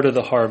pray the Lord of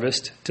the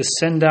harvest to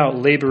send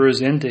out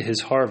laborers into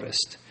his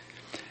harvest.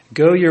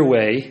 Go your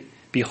way.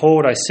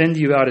 Behold, I send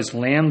you out as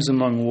lambs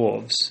among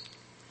wolves.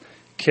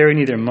 Carry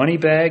neither money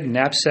bag,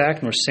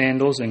 knapsack, nor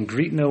sandals, and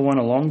greet no one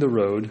along the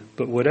road.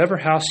 But whatever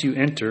house you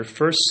enter,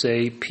 first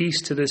say,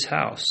 'Peace to this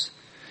house.'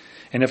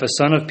 And if a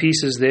son of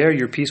peace is there,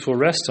 your peace will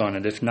rest on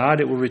it. If not,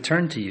 it will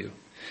return to you.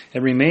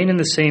 And remain in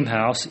the same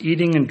house,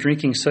 eating and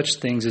drinking such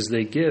things as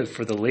they give,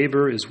 for the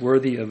laborer is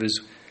worthy of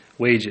his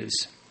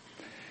wages."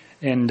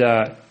 And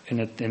at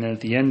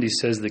the end he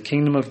says, "The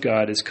kingdom of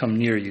God has come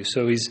near you."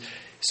 So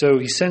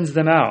he sends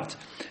them out.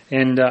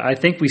 And I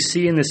think we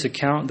see in this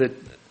account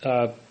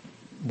that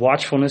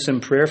watchfulness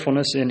and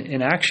prayerfulness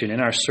in action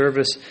in our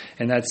service,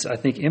 and that's, I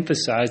think,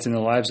 emphasized in the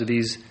lives of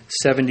these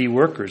 70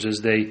 workers as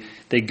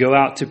they go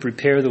out to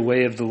prepare the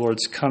way of the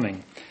Lord's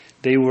coming.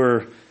 They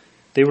were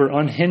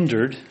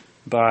unhindered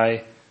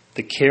by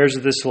the cares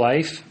of this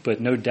life, but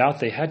no doubt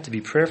they had to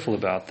be prayerful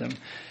about them.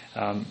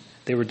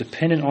 They were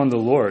dependent on the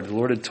Lord. The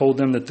Lord had told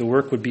them that the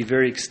work would be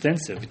very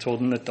extensive. He told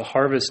them that the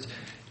harvest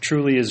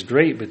truly is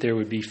great, but there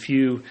would be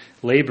few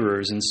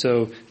laborers, and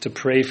so to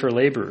pray for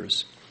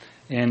laborers.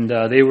 And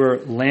they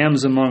were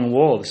lambs among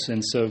wolves,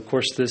 and so, of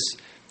course, this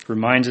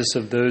reminds us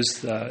of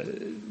those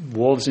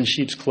wolves in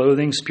sheep's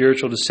clothing,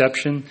 spiritual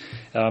deception.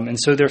 And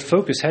so their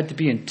focus had to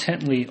be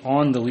intently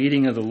on the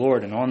leading of the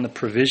Lord and on the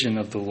provision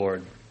of the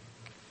Lord.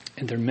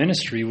 And their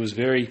ministry was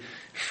very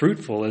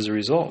fruitful as a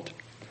result.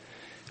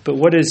 But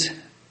what is,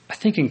 I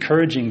think,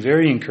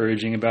 very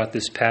encouraging about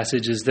this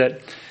passage is that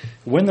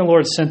when the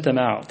Lord sent them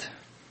out,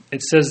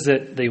 it says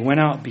that they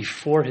went out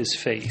before his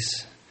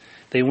face.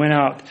 They went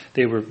out,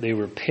 they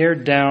were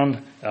pared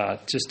down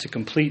just to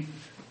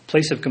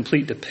place of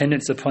complete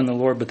dependence upon the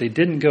Lord, but they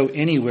didn't go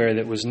anywhere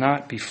that was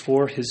not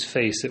before his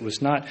face, that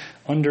was not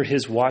under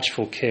his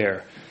watchful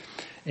care.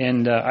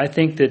 And I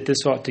think that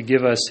this ought to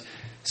give us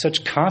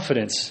such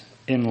confidence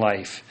in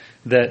life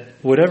that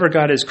whatever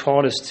God has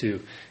called us to,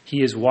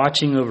 he is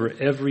watching over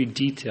every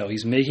detail.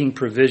 He's making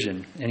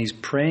provision, and he's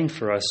praying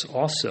for us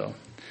also.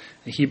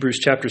 Hebrews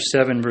chapter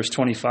 7, verse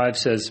 25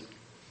 says,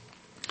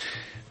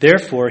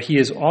 "Therefore he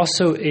is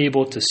also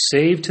able to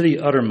save to the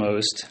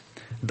uttermost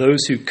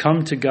those who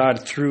come to God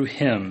through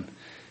him,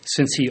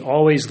 since he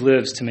always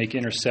lives to make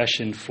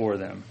intercession for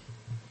them."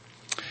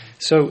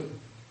 So,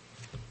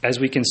 as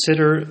we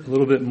consider a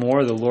little bit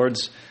more the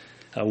Lord's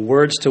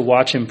words to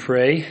watch and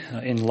pray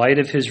in light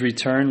of his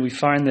return, we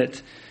find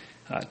that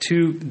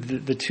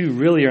the two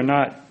really are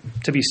not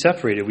to be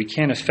separated. We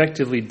can't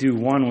effectively do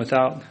one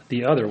without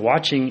the other.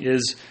 Watching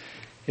is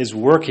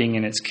working,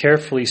 and it's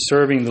carefully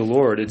serving the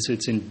Lord.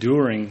 It's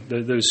enduring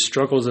those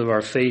struggles of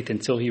our faith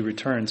until he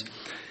returns.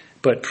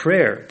 But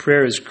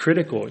prayer is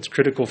critical. It's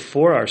critical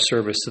for our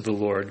service to the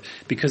Lord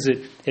because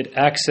it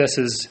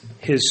accesses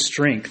his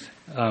strength.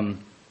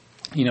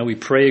 We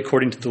pray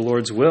according to the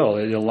Lord's will.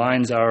 It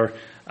aligns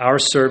our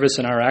service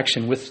and our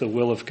action with the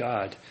will of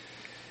God.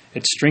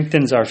 It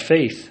strengthens our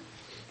faith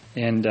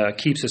and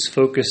keeps us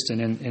focused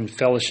and in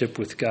fellowship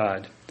with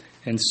God.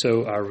 And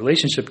so our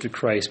relationship to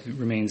Christ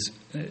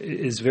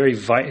is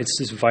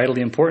just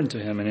vitally important to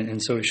him,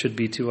 and so it should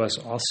be to us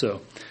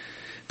also.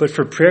 But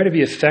for prayer to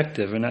be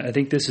effective, and I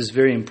think this is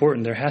very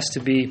important, there has to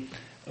be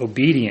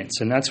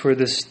obedience, and that's where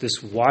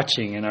this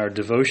watching and our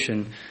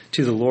devotion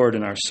to the Lord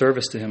and our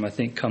service to him, I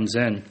think, comes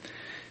in.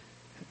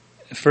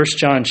 1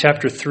 John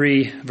chapter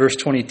 3, verse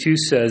 22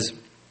 says,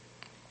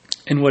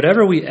 "And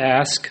whatever we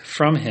ask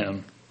from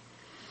him,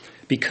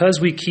 because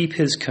we keep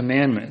his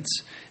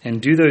commandments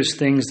and do those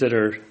things that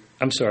are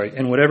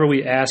and whatever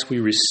we ask,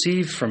 we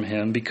receive from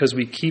him because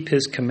we keep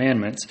his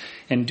commandments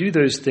and do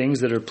those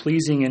things that are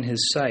pleasing in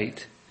his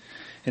sight."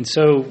 And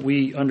so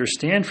we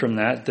understand from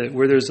that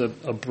where there's a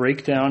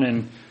breakdown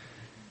in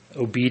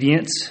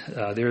obedience,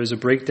 there is a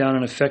breakdown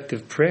in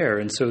effective prayer.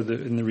 And so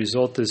the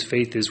result is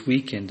faith is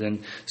weakened. And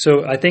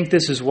so I think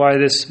this is why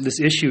this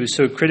issue is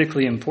so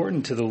critically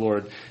important to the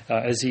Lord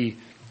as he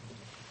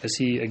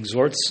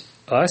exhorts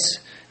us,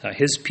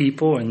 his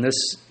people, in this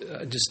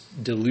just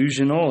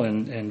delusional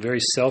and very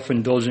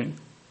self-indulgent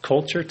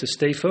culture to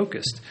stay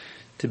focused,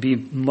 to be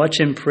much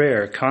in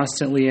prayer,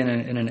 constantly in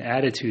an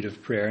attitude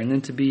of prayer, and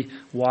then to be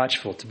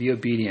watchful, to be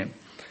obedient,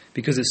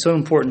 because it's so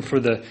important for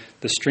the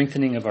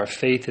strengthening of our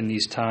faith in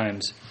these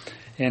times.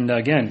 And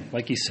again,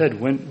 like he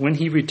said, when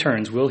he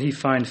returns, will he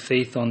find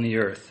faith on the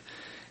earth?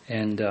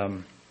 And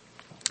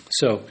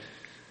so,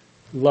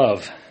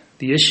 love.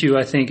 The issue,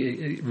 I think,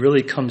 it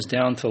really comes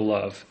down to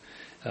love.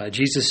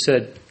 Jesus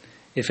said,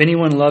 "If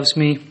anyone loves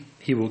me,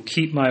 he will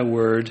keep my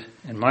word,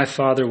 and my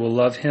Father will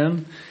love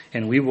him,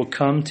 and we will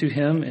come to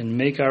him and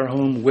make our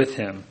home with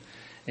him."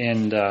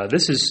 And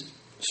this is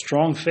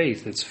strong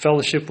faith. It's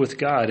fellowship with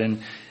God,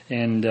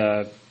 and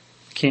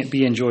can't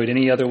be enjoyed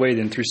any other way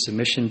than through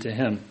submission to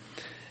him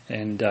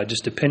and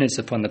just dependence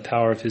upon the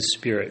power of his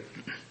Spirit.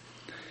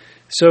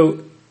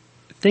 So,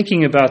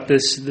 thinking about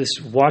this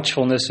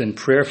watchfulness and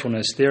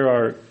prayerfulness, there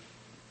are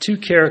two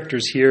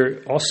characters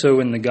here also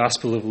in the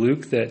Gospel of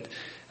Luke that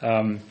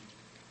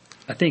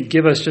I think,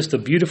 give us just a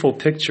beautiful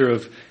picture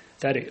of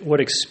that, what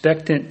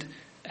expectant,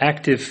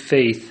 active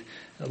faith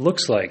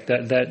looks like.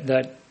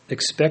 That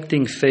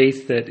expecting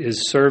faith that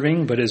is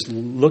serving, but is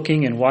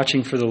looking and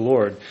watching for the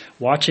Lord,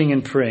 watching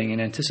and praying in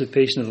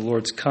anticipation of the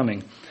Lord's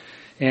coming.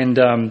 And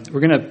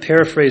we're going to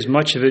paraphrase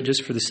much of it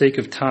just for the sake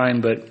of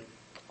time, but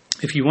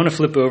if you want to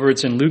flip over,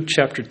 it's in Luke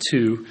chapter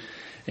 2,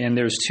 and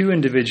there's two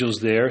individuals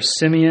there,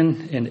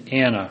 Simeon and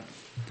Anna.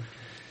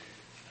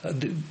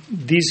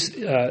 These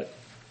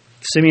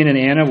Simeon and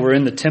Anna were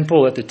in the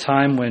temple at the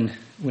time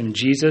when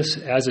Jesus,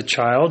 as a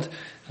child,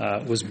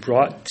 was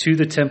brought to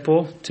the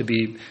temple to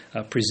be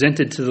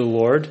presented to the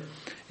Lord.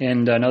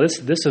 And now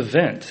this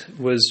event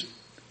was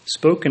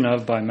spoken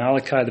of by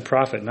Malachi the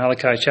prophet.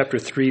 Malachi chapter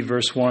 3,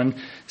 verse 1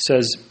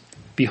 says,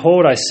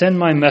 "Behold, I send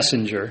my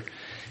messenger,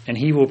 and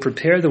he will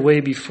prepare the way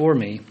before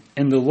me.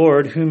 And the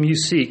Lord, whom you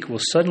seek, will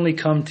suddenly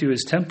come to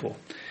his temple,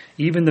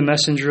 even the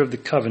messenger of the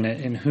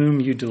covenant in whom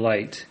you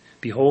delight.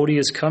 Behold, he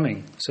is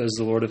coming, says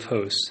the Lord of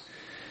hosts."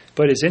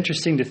 But it's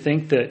interesting to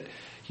think that,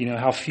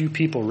 how few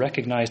people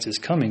recognized his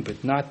coming,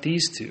 but not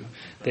these two.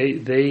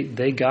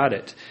 They got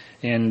it.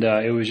 And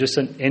it was just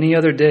any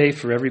other day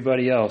for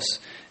everybody else.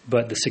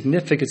 But the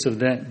significance of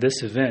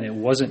this event, it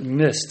wasn't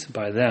missed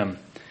by them.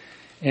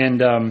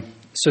 And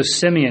so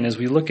Simeon, as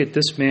we look at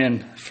this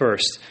man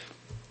first,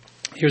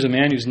 here's a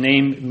man whose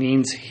name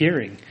means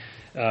hearing.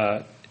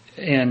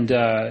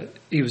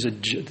 He was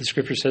the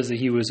scripture says that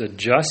he was a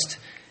just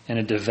and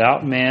a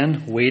devout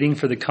man waiting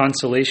for the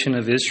consolation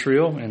of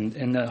Israel,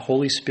 and the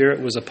Holy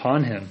Spirit was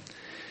upon him.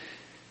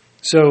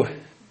 So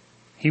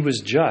he was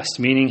just,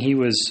 meaning he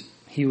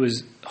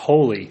was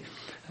holy.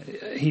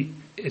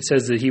 It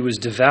says that he was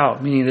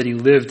devout, meaning that he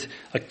lived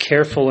a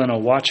careful and a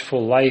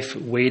watchful life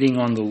waiting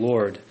on the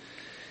Lord.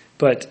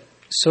 But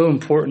so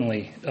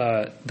importantly,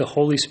 the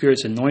Holy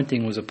Spirit's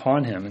anointing was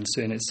upon him.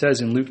 And it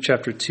says in Luke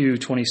chapter 2,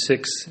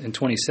 26 and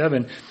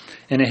 27,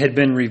 "And it had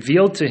been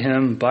revealed to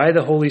him by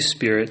the Holy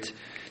Spirit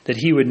that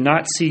he would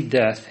not see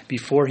death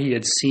before he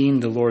had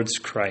seen the Lord's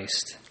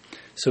Christ.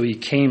 So he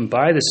came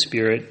by the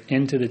Spirit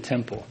into the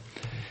temple."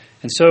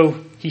 And so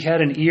he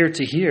had an ear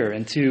to hear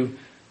and to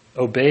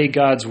obey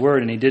God's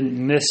word, and he didn't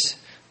miss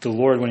the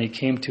Lord when he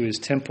came to his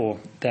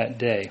temple that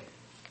day.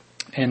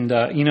 And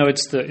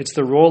it's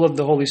the role of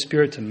the Holy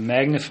Spirit to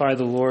magnify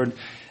the Lord,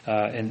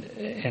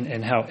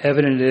 and how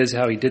evident it is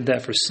how he did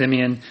that for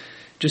Simeon,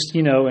 just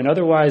an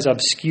otherwise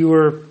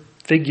obscure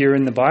figure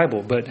in the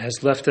Bible, but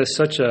has left us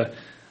such a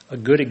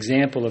good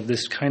example of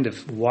this kind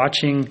of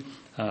watching,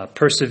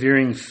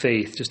 persevering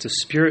faith, just a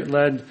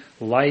Spirit-led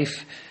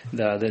life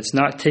that's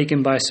not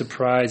taken by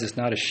surprise, it's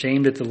not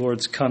ashamed at the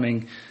Lord's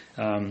coming.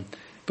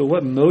 But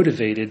what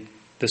motivated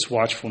this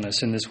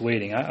watchfulness and this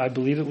waiting? I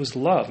believe it was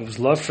love. It was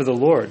love for the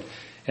Lord.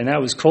 And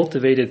that was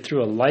cultivated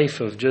through a life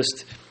of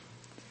just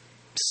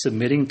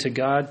submitting to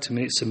God,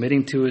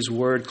 submitting to his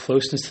word,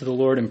 closeness to the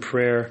Lord in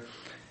prayer,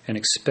 and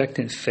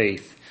expectant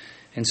faith.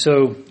 And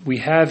so we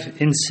have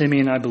in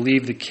Simeon, I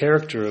believe, the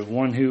character of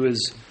one who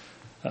is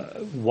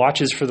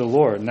watches for the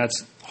Lord, and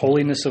that's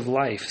holiness of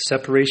life,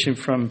 separation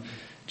from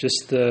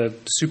just the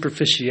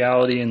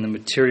superficiality and the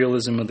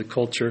materialism of the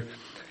culture,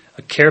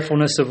 a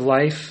carefulness of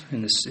life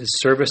in his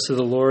service to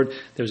the Lord.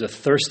 There's a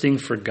thirsting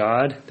for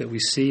God that we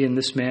see in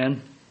this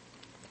man,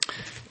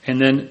 and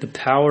then the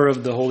power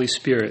of the Holy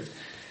Spirit,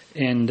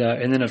 and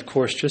then of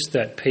course just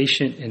that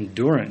patient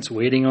endurance,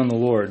 waiting on the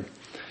Lord.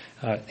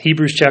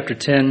 Hebrews chapter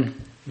 10.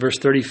 Verse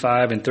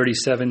 35 and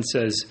 37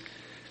 says,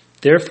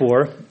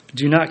 "Therefore,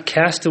 do not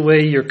cast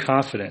away your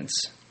confidence,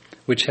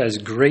 which has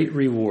great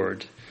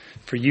reward,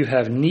 for you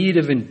have need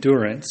of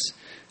endurance,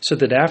 so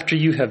that after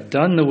you have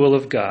done the will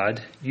of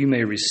God, you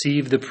may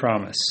receive the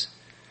promise.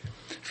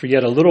 For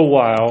yet a little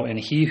while, and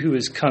he who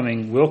is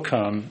coming will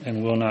come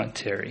and will not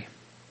tarry."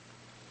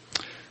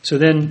 So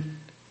then,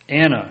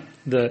 Anna,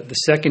 the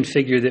second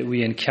figure that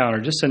we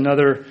encounter, just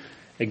another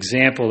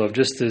example of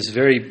just this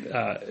very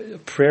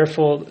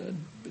prayerful,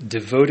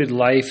 devoted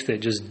life that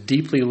just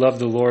deeply loved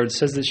the Lord. It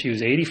says that she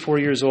was 84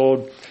 years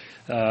old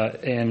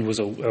and was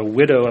a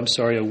widow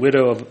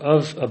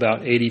of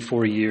about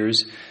 84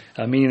 years,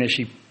 meaning that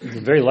she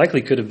very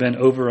likely could have been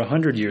over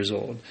 100 years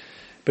old.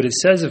 But it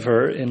says of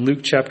her in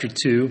Luke chapter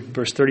 2,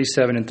 verse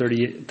 37 and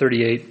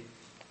 38,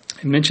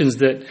 it mentions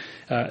that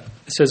it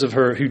says of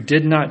her, who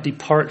did not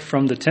depart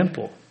from the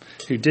temple,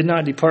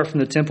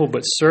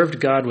 but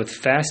served God with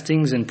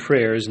fastings and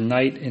prayers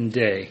night and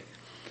day.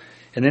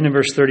 And then in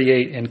verse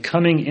 38, "And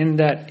coming in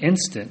that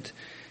instant,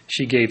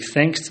 she gave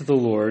thanks to the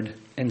Lord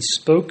and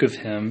spoke of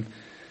him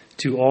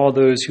to all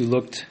those who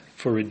looked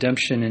for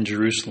redemption in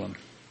Jerusalem."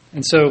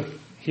 And so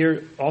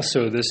here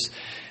also this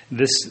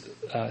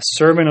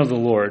servant of the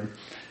Lord,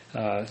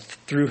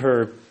 through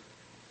her,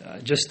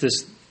 just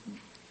this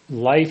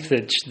life,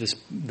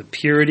 the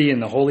purity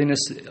and the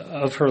holiness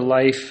of her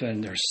life,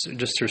 and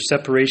just her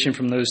separation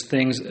from those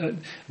things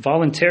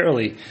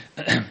voluntarily,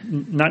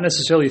 not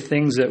necessarily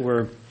things that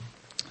were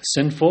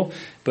sinful,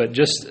 but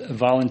just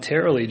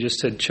voluntarily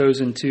just had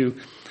chosen to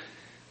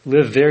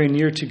live very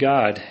near to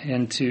God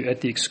and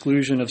at the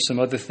exclusion of some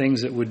other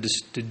things that would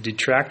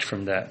detract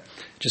from that.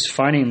 Just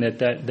finding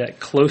that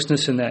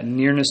closeness and that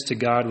nearness to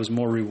God was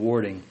more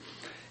rewarding,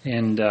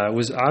 and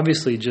was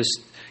obviously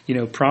just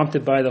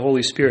prompted by the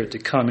Holy Spirit to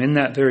come in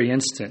that very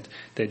instant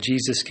that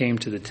Jesus came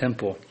to the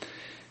temple.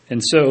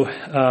 And so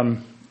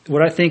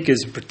what I think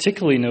is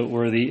particularly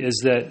noteworthy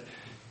is that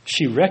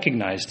she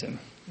recognized him.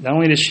 Not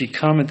only does she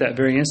come at that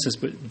very instance,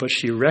 but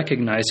she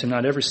recognized him,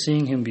 not ever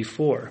seeing him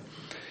before.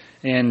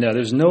 And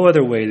there's no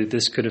other way that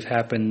this could have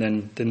happened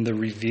than the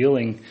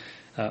revealing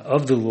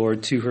of the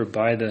Lord to her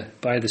by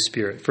the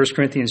Spirit. 1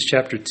 Corinthians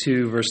chapter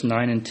 2, verse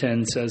 9 and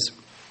 10 says,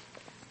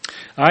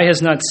 "Eye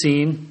has not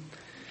seen,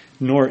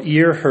 nor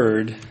ear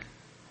heard,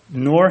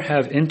 nor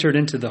have entered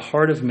into the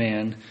heart of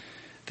man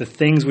the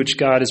things which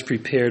God has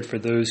prepared for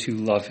those who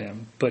love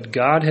him. But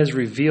God has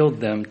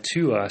revealed them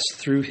to us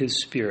through his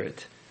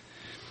Spirit."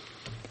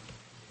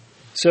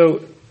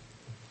 So,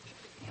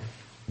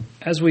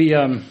 as we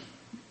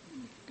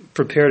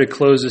prepare to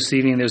close this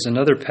evening, there's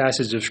another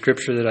passage of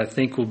Scripture that I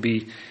think will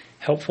be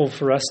helpful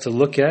for us to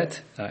look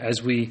at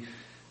as we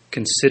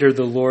consider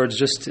the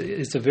Lord's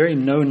it's a very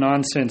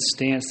no-nonsense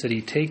stance that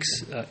he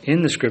takes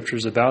in the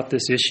Scriptures about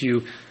this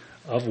issue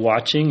of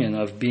watching and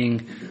of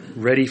being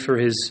ready for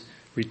his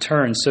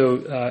return.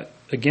 So,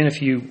 again,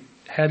 if you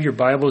have your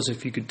Bibles,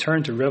 if you could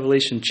turn to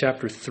Revelation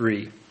chapter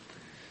 3.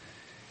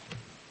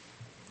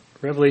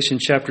 Revelation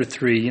chapter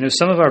 3.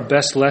 Some of our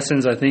best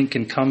lessons, I think,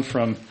 can come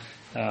from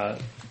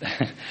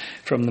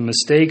from the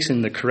mistakes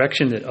and the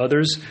correction that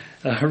others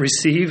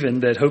receive,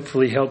 and that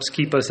hopefully helps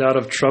keep us out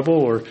of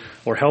trouble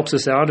or helps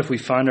us out if we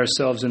find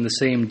ourselves in the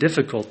same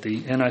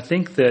difficulty. And I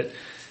think that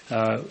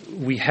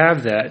we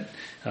have that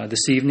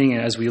this evening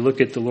as we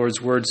look at the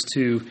Lord's words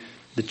to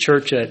the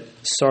church at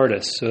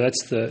Sardis. So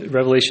that's the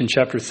Revelation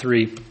chapter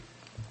 3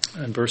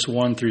 and verse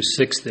 1 through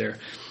 6 there.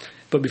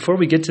 But before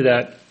we get to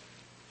that,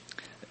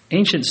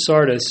 ancient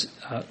Sardis,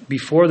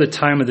 before the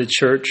time of the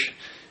church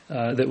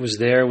that was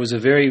there, was a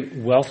very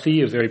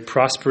wealthy, a very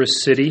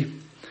prosperous city.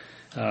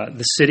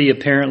 The city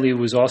apparently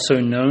was also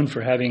known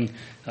for having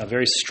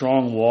very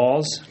strong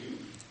walls,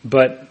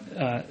 but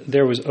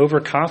there was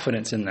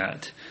overconfidence in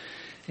that.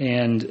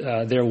 And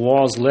their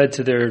walls led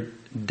to their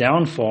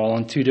downfall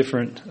on two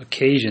different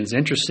occasions,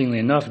 interestingly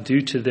enough,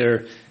 due to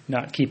their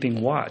not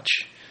keeping watch,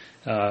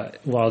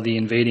 while the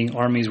invading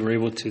armies were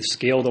able to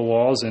scale the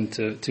walls and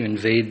to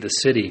invade the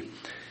city.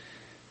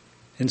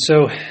 And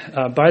so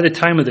by the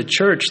time of the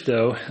church,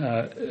 though,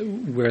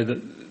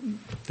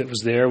 that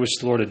was there, which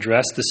the Lord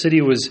addressed, the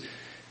city was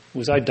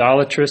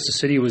idolatrous, the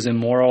city was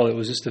immoral, it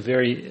was just a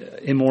very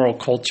immoral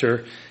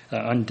culture,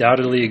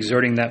 undoubtedly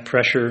exerting that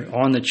pressure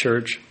on the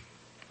church.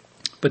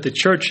 But the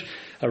church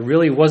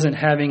really wasn't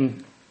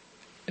having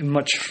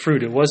much fruit.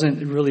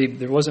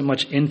 There wasn't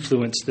much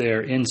influence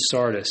there in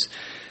Sardis.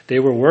 They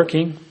were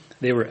working,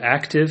 they were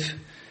active,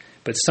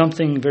 but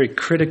something very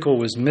critical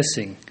was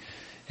missing.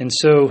 And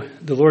so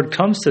the Lord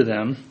comes to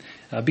them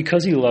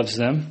because he loves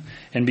them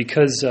and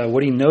because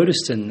what he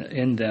noticed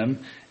in them,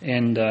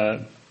 and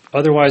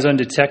otherwise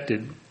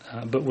undetected,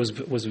 but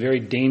was a very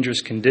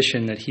dangerous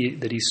condition that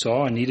he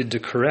saw and needed to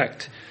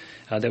correct,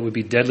 that would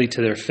be deadly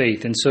to their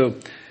faith. And so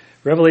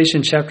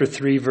Revelation chapter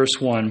 3, verse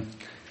 1,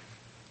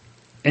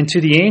 "And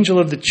to the angel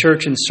of the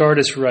church in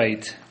Sardis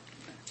write,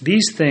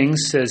 These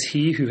things says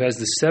he who has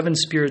the 7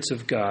 spirits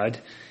of God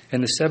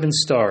and the 7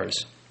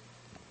 stars.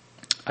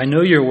 I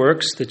know your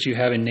works, that you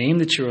have a name,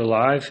 that you're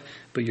alive,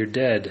 but you're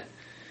dead.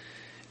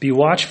 Be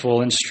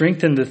watchful and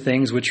strengthen the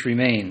things which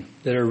remain,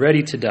 that are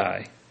ready to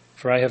die.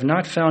 For I have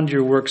not found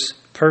your works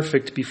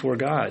perfect before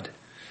God.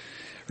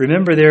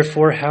 Remember,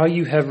 therefore, how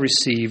you have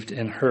received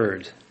and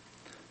heard.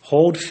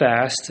 Hold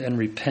fast and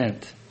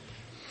repent.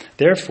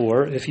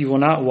 Therefore, if you will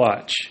not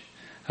watch,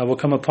 I will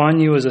come upon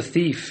you as a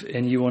thief,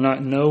 and you will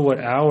not know what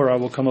hour I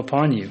will come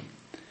upon you.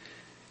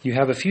 You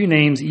have a few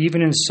names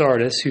even in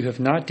Sardis who have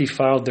not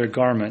defiled their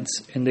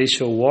garments, and they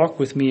shall walk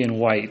with me in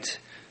white,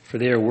 for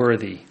they are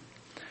worthy.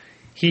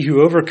 He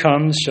who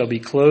overcomes shall be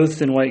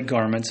clothed in white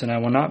garments, and I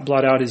will not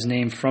blot out his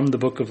name from the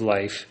book of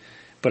life,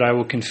 but I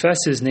will confess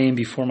his name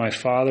before my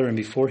Father and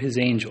before his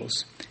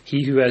angels.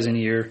 He who has an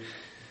ear,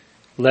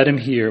 let him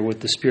hear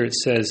what the Spirit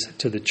says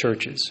to the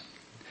churches."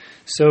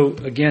 So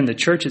again, the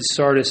church at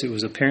Sardis, it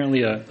was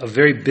apparently a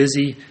very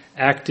busy,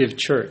 active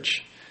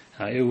church.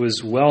 It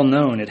was well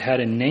known. It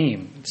had a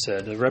name, it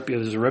said. There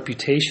was a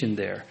reputation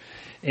there,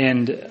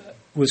 and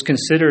was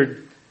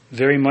considered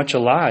very much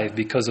alive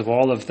because of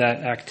all of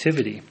that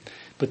activity.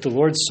 But the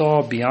Lord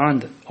saw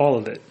beyond all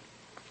of it,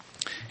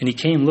 and he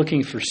came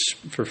looking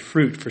for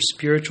fruit, for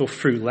spiritual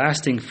fruit,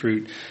 lasting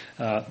fruit,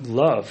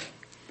 love,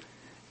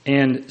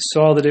 and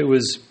saw that it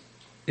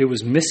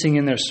was missing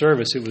in their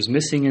service. It was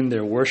missing in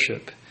their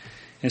worship.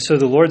 And so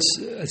the Lord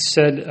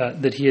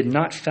said that he had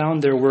not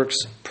found their works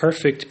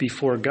perfect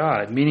before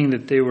God, meaning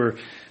that they were,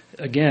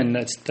 again,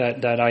 that's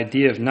that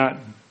idea of not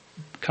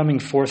coming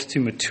forth to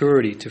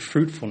maturity, to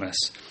fruitfulness.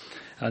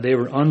 They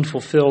were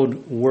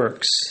unfulfilled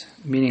works,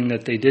 meaning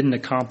that they didn't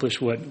accomplish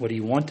what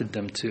he wanted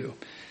them to.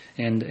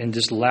 and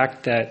just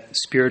lacked that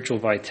spiritual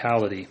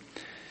vitality.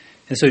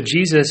 And so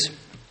Jesus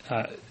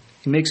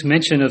makes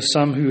mention of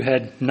some who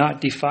had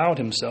not defiled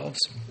themselves.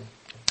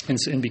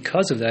 And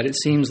because of that, it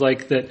seems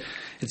like that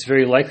it's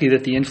very likely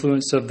that the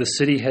influence of the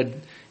city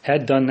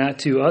had done that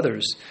to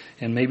others,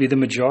 and maybe the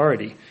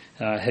majority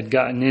had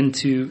gotten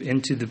into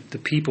the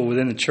people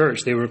within the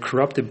church. They were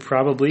corrupted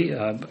probably,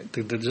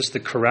 just the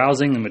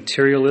carousing, the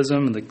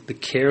materialism, the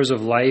cares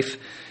of life,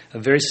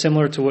 very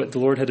similar to what the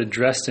Lord had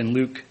addressed in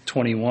Luke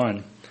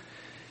 21.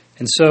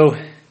 And so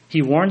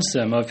he warns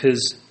them of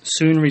his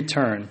soon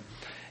return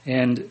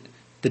and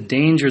the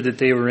danger that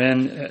they were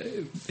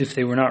in if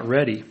they were not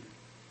ready.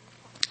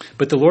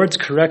 But the Lord's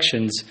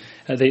corrections,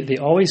 they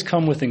always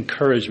come with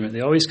encouragement.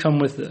 They always come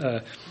with,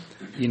 the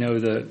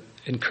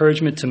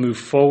encouragement to move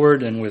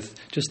forward and with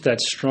just that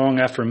strong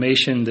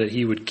affirmation that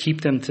he would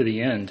keep them to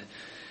the end.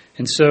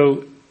 And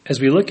so as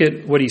we look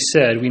at what he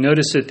said, we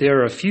notice that there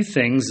are a few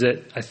things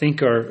that I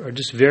think are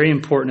just very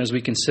important as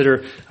we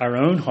consider our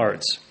own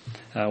hearts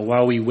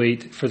while we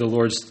wait for the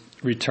Lord's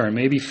return.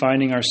 Maybe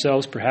finding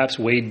ourselves perhaps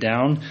weighed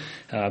down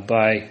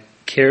by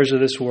cares of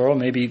this world,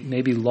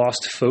 maybe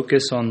lost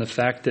focus on the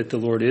fact that the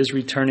Lord is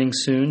returning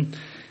soon,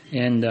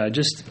 and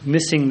just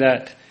missing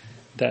that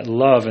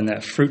love and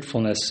that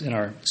fruitfulness in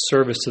our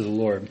service to the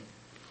Lord.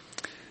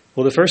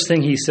 Well, the first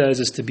thing he says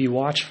is to be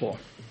watchful,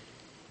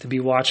 to be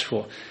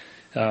watchful,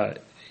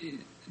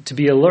 to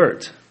be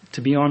alert,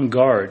 to be on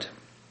guard,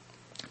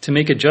 to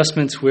make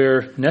adjustments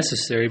where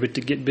necessary, but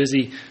to get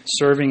busy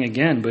serving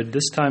again, but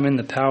this time in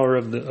the power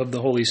of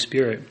the Holy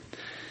Spirit.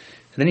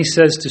 And then he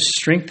says to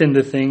strengthen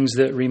the things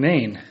that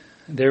remain.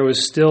 There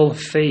was still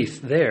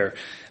faith there,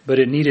 but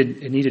it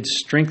needed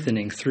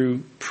strengthening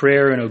through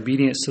prayer and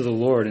obedience to the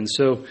Lord. And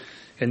so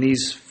in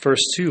these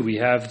first two, we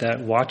have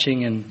that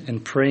watching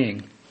and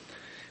praying.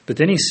 But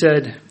then he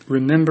said,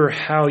 remember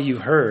how you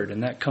heard.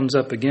 And that comes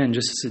up again,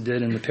 just as it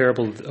did in the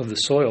parable of the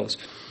soils.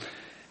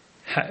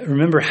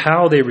 Remember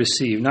how they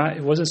received.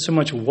 It wasn't so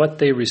much what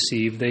they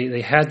received.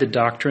 They had the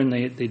doctrine.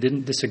 They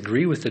didn't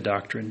disagree with the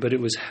doctrine, but it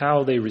was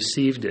how they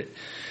received it.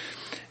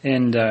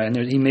 And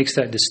he makes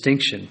that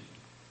distinction.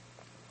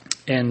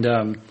 And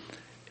then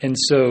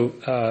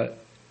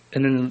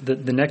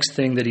the next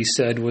thing that he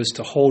said was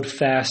to hold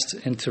fast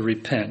and to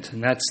repent.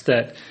 And that's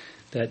that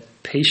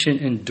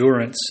patient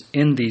endurance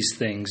in these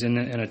things, in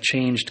a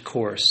changed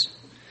course.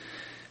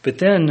 But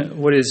then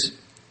what is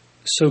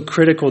so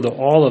critical to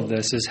all of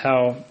this is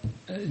how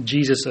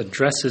Jesus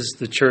addresses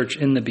the church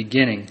in the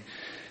beginning.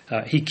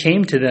 He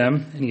came to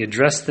them and he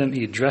addressed them.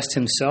 He addressed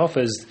himself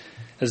as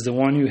the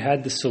one who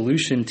had the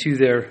solution to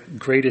their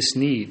greatest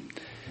need.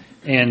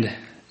 And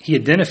he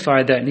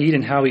identified that need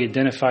and how he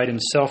identified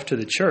himself to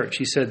the church.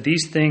 He said,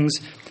 these things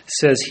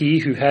says he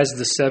who has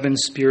the 7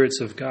 spirits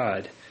of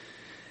God.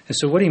 And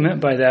so what he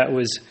meant by that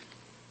was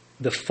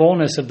the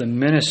fullness of the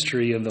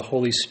ministry of the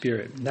Holy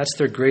Spirit. That's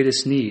their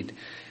greatest need.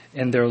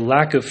 And their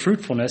lack of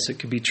fruitfulness, it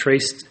could be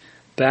traced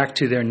back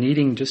to their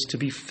needing just to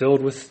be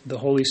filled with the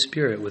Holy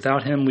Spirit.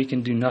 Without him, we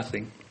can do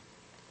nothing.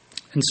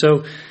 And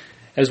so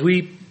as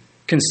we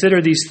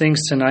consider these things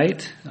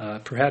tonight,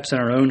 perhaps in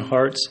our own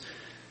hearts,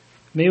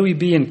 may we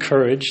be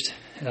encouraged.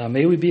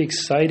 May we be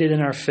excited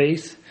in our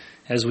faith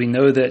as we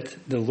know that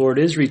the Lord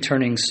is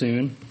returning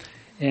soon.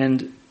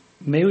 And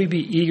may we be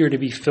eager to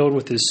be filled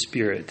with his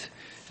Spirit,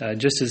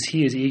 just as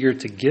he is eager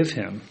to give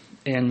him.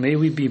 And may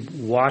we be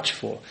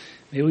watchful.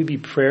 May we be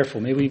prayerful.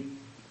 May we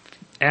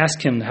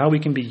ask him how we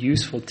can be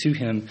useful to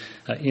him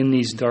in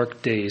these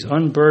dark days,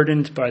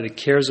 unburdened by the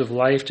cares of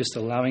life, just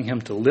allowing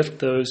him to lift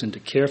those and to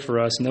care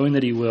for us, knowing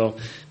that he will,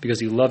 because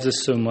he loves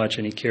us so much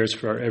and he cares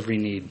for our every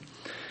need.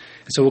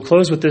 And so we'll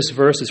close with this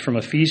verse. It's from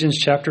Ephesians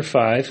chapter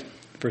 5,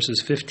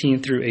 verses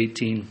 15 through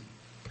 18.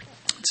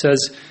 It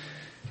says,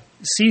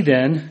 see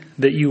then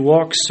that you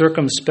walk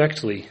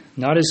circumspectly,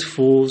 not as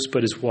fools,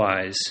 but as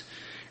wise,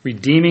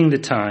 redeeming the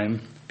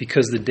time,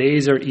 because the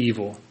days are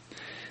evil.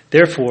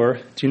 Therefore,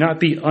 do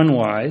not be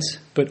unwise,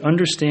 but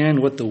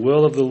understand what the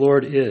will of the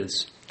Lord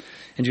is.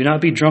 And do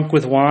not be drunk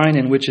with wine,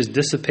 in which is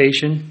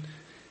dissipation,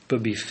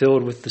 but be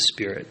filled with the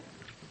Spirit.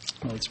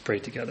 Well, let's pray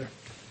together.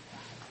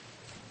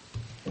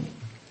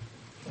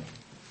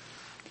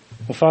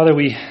 Well, Father,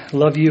 we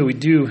love you. We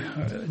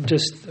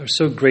just are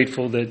so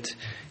grateful that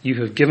you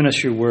have given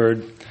us your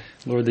word,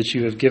 Lord, that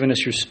you have given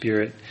us your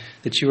Spirit,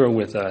 that you are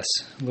with us.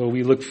 Lord,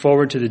 we look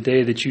forward to the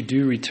day that you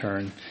do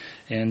return.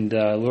 And,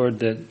 Lord,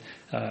 that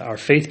our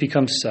faith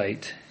becomes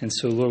sight. And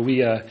so, Lord,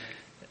 we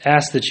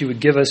ask that you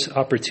would give us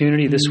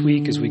opportunity this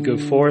week as we go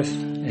forth.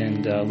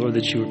 And, Lord,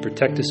 that you would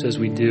protect us as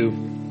we do.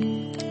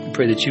 We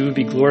pray that you would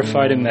be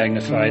glorified and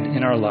magnified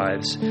in our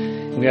lives.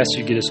 And we ask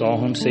you to get us all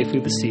home safely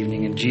this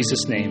evening. In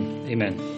Jesus' name, amen.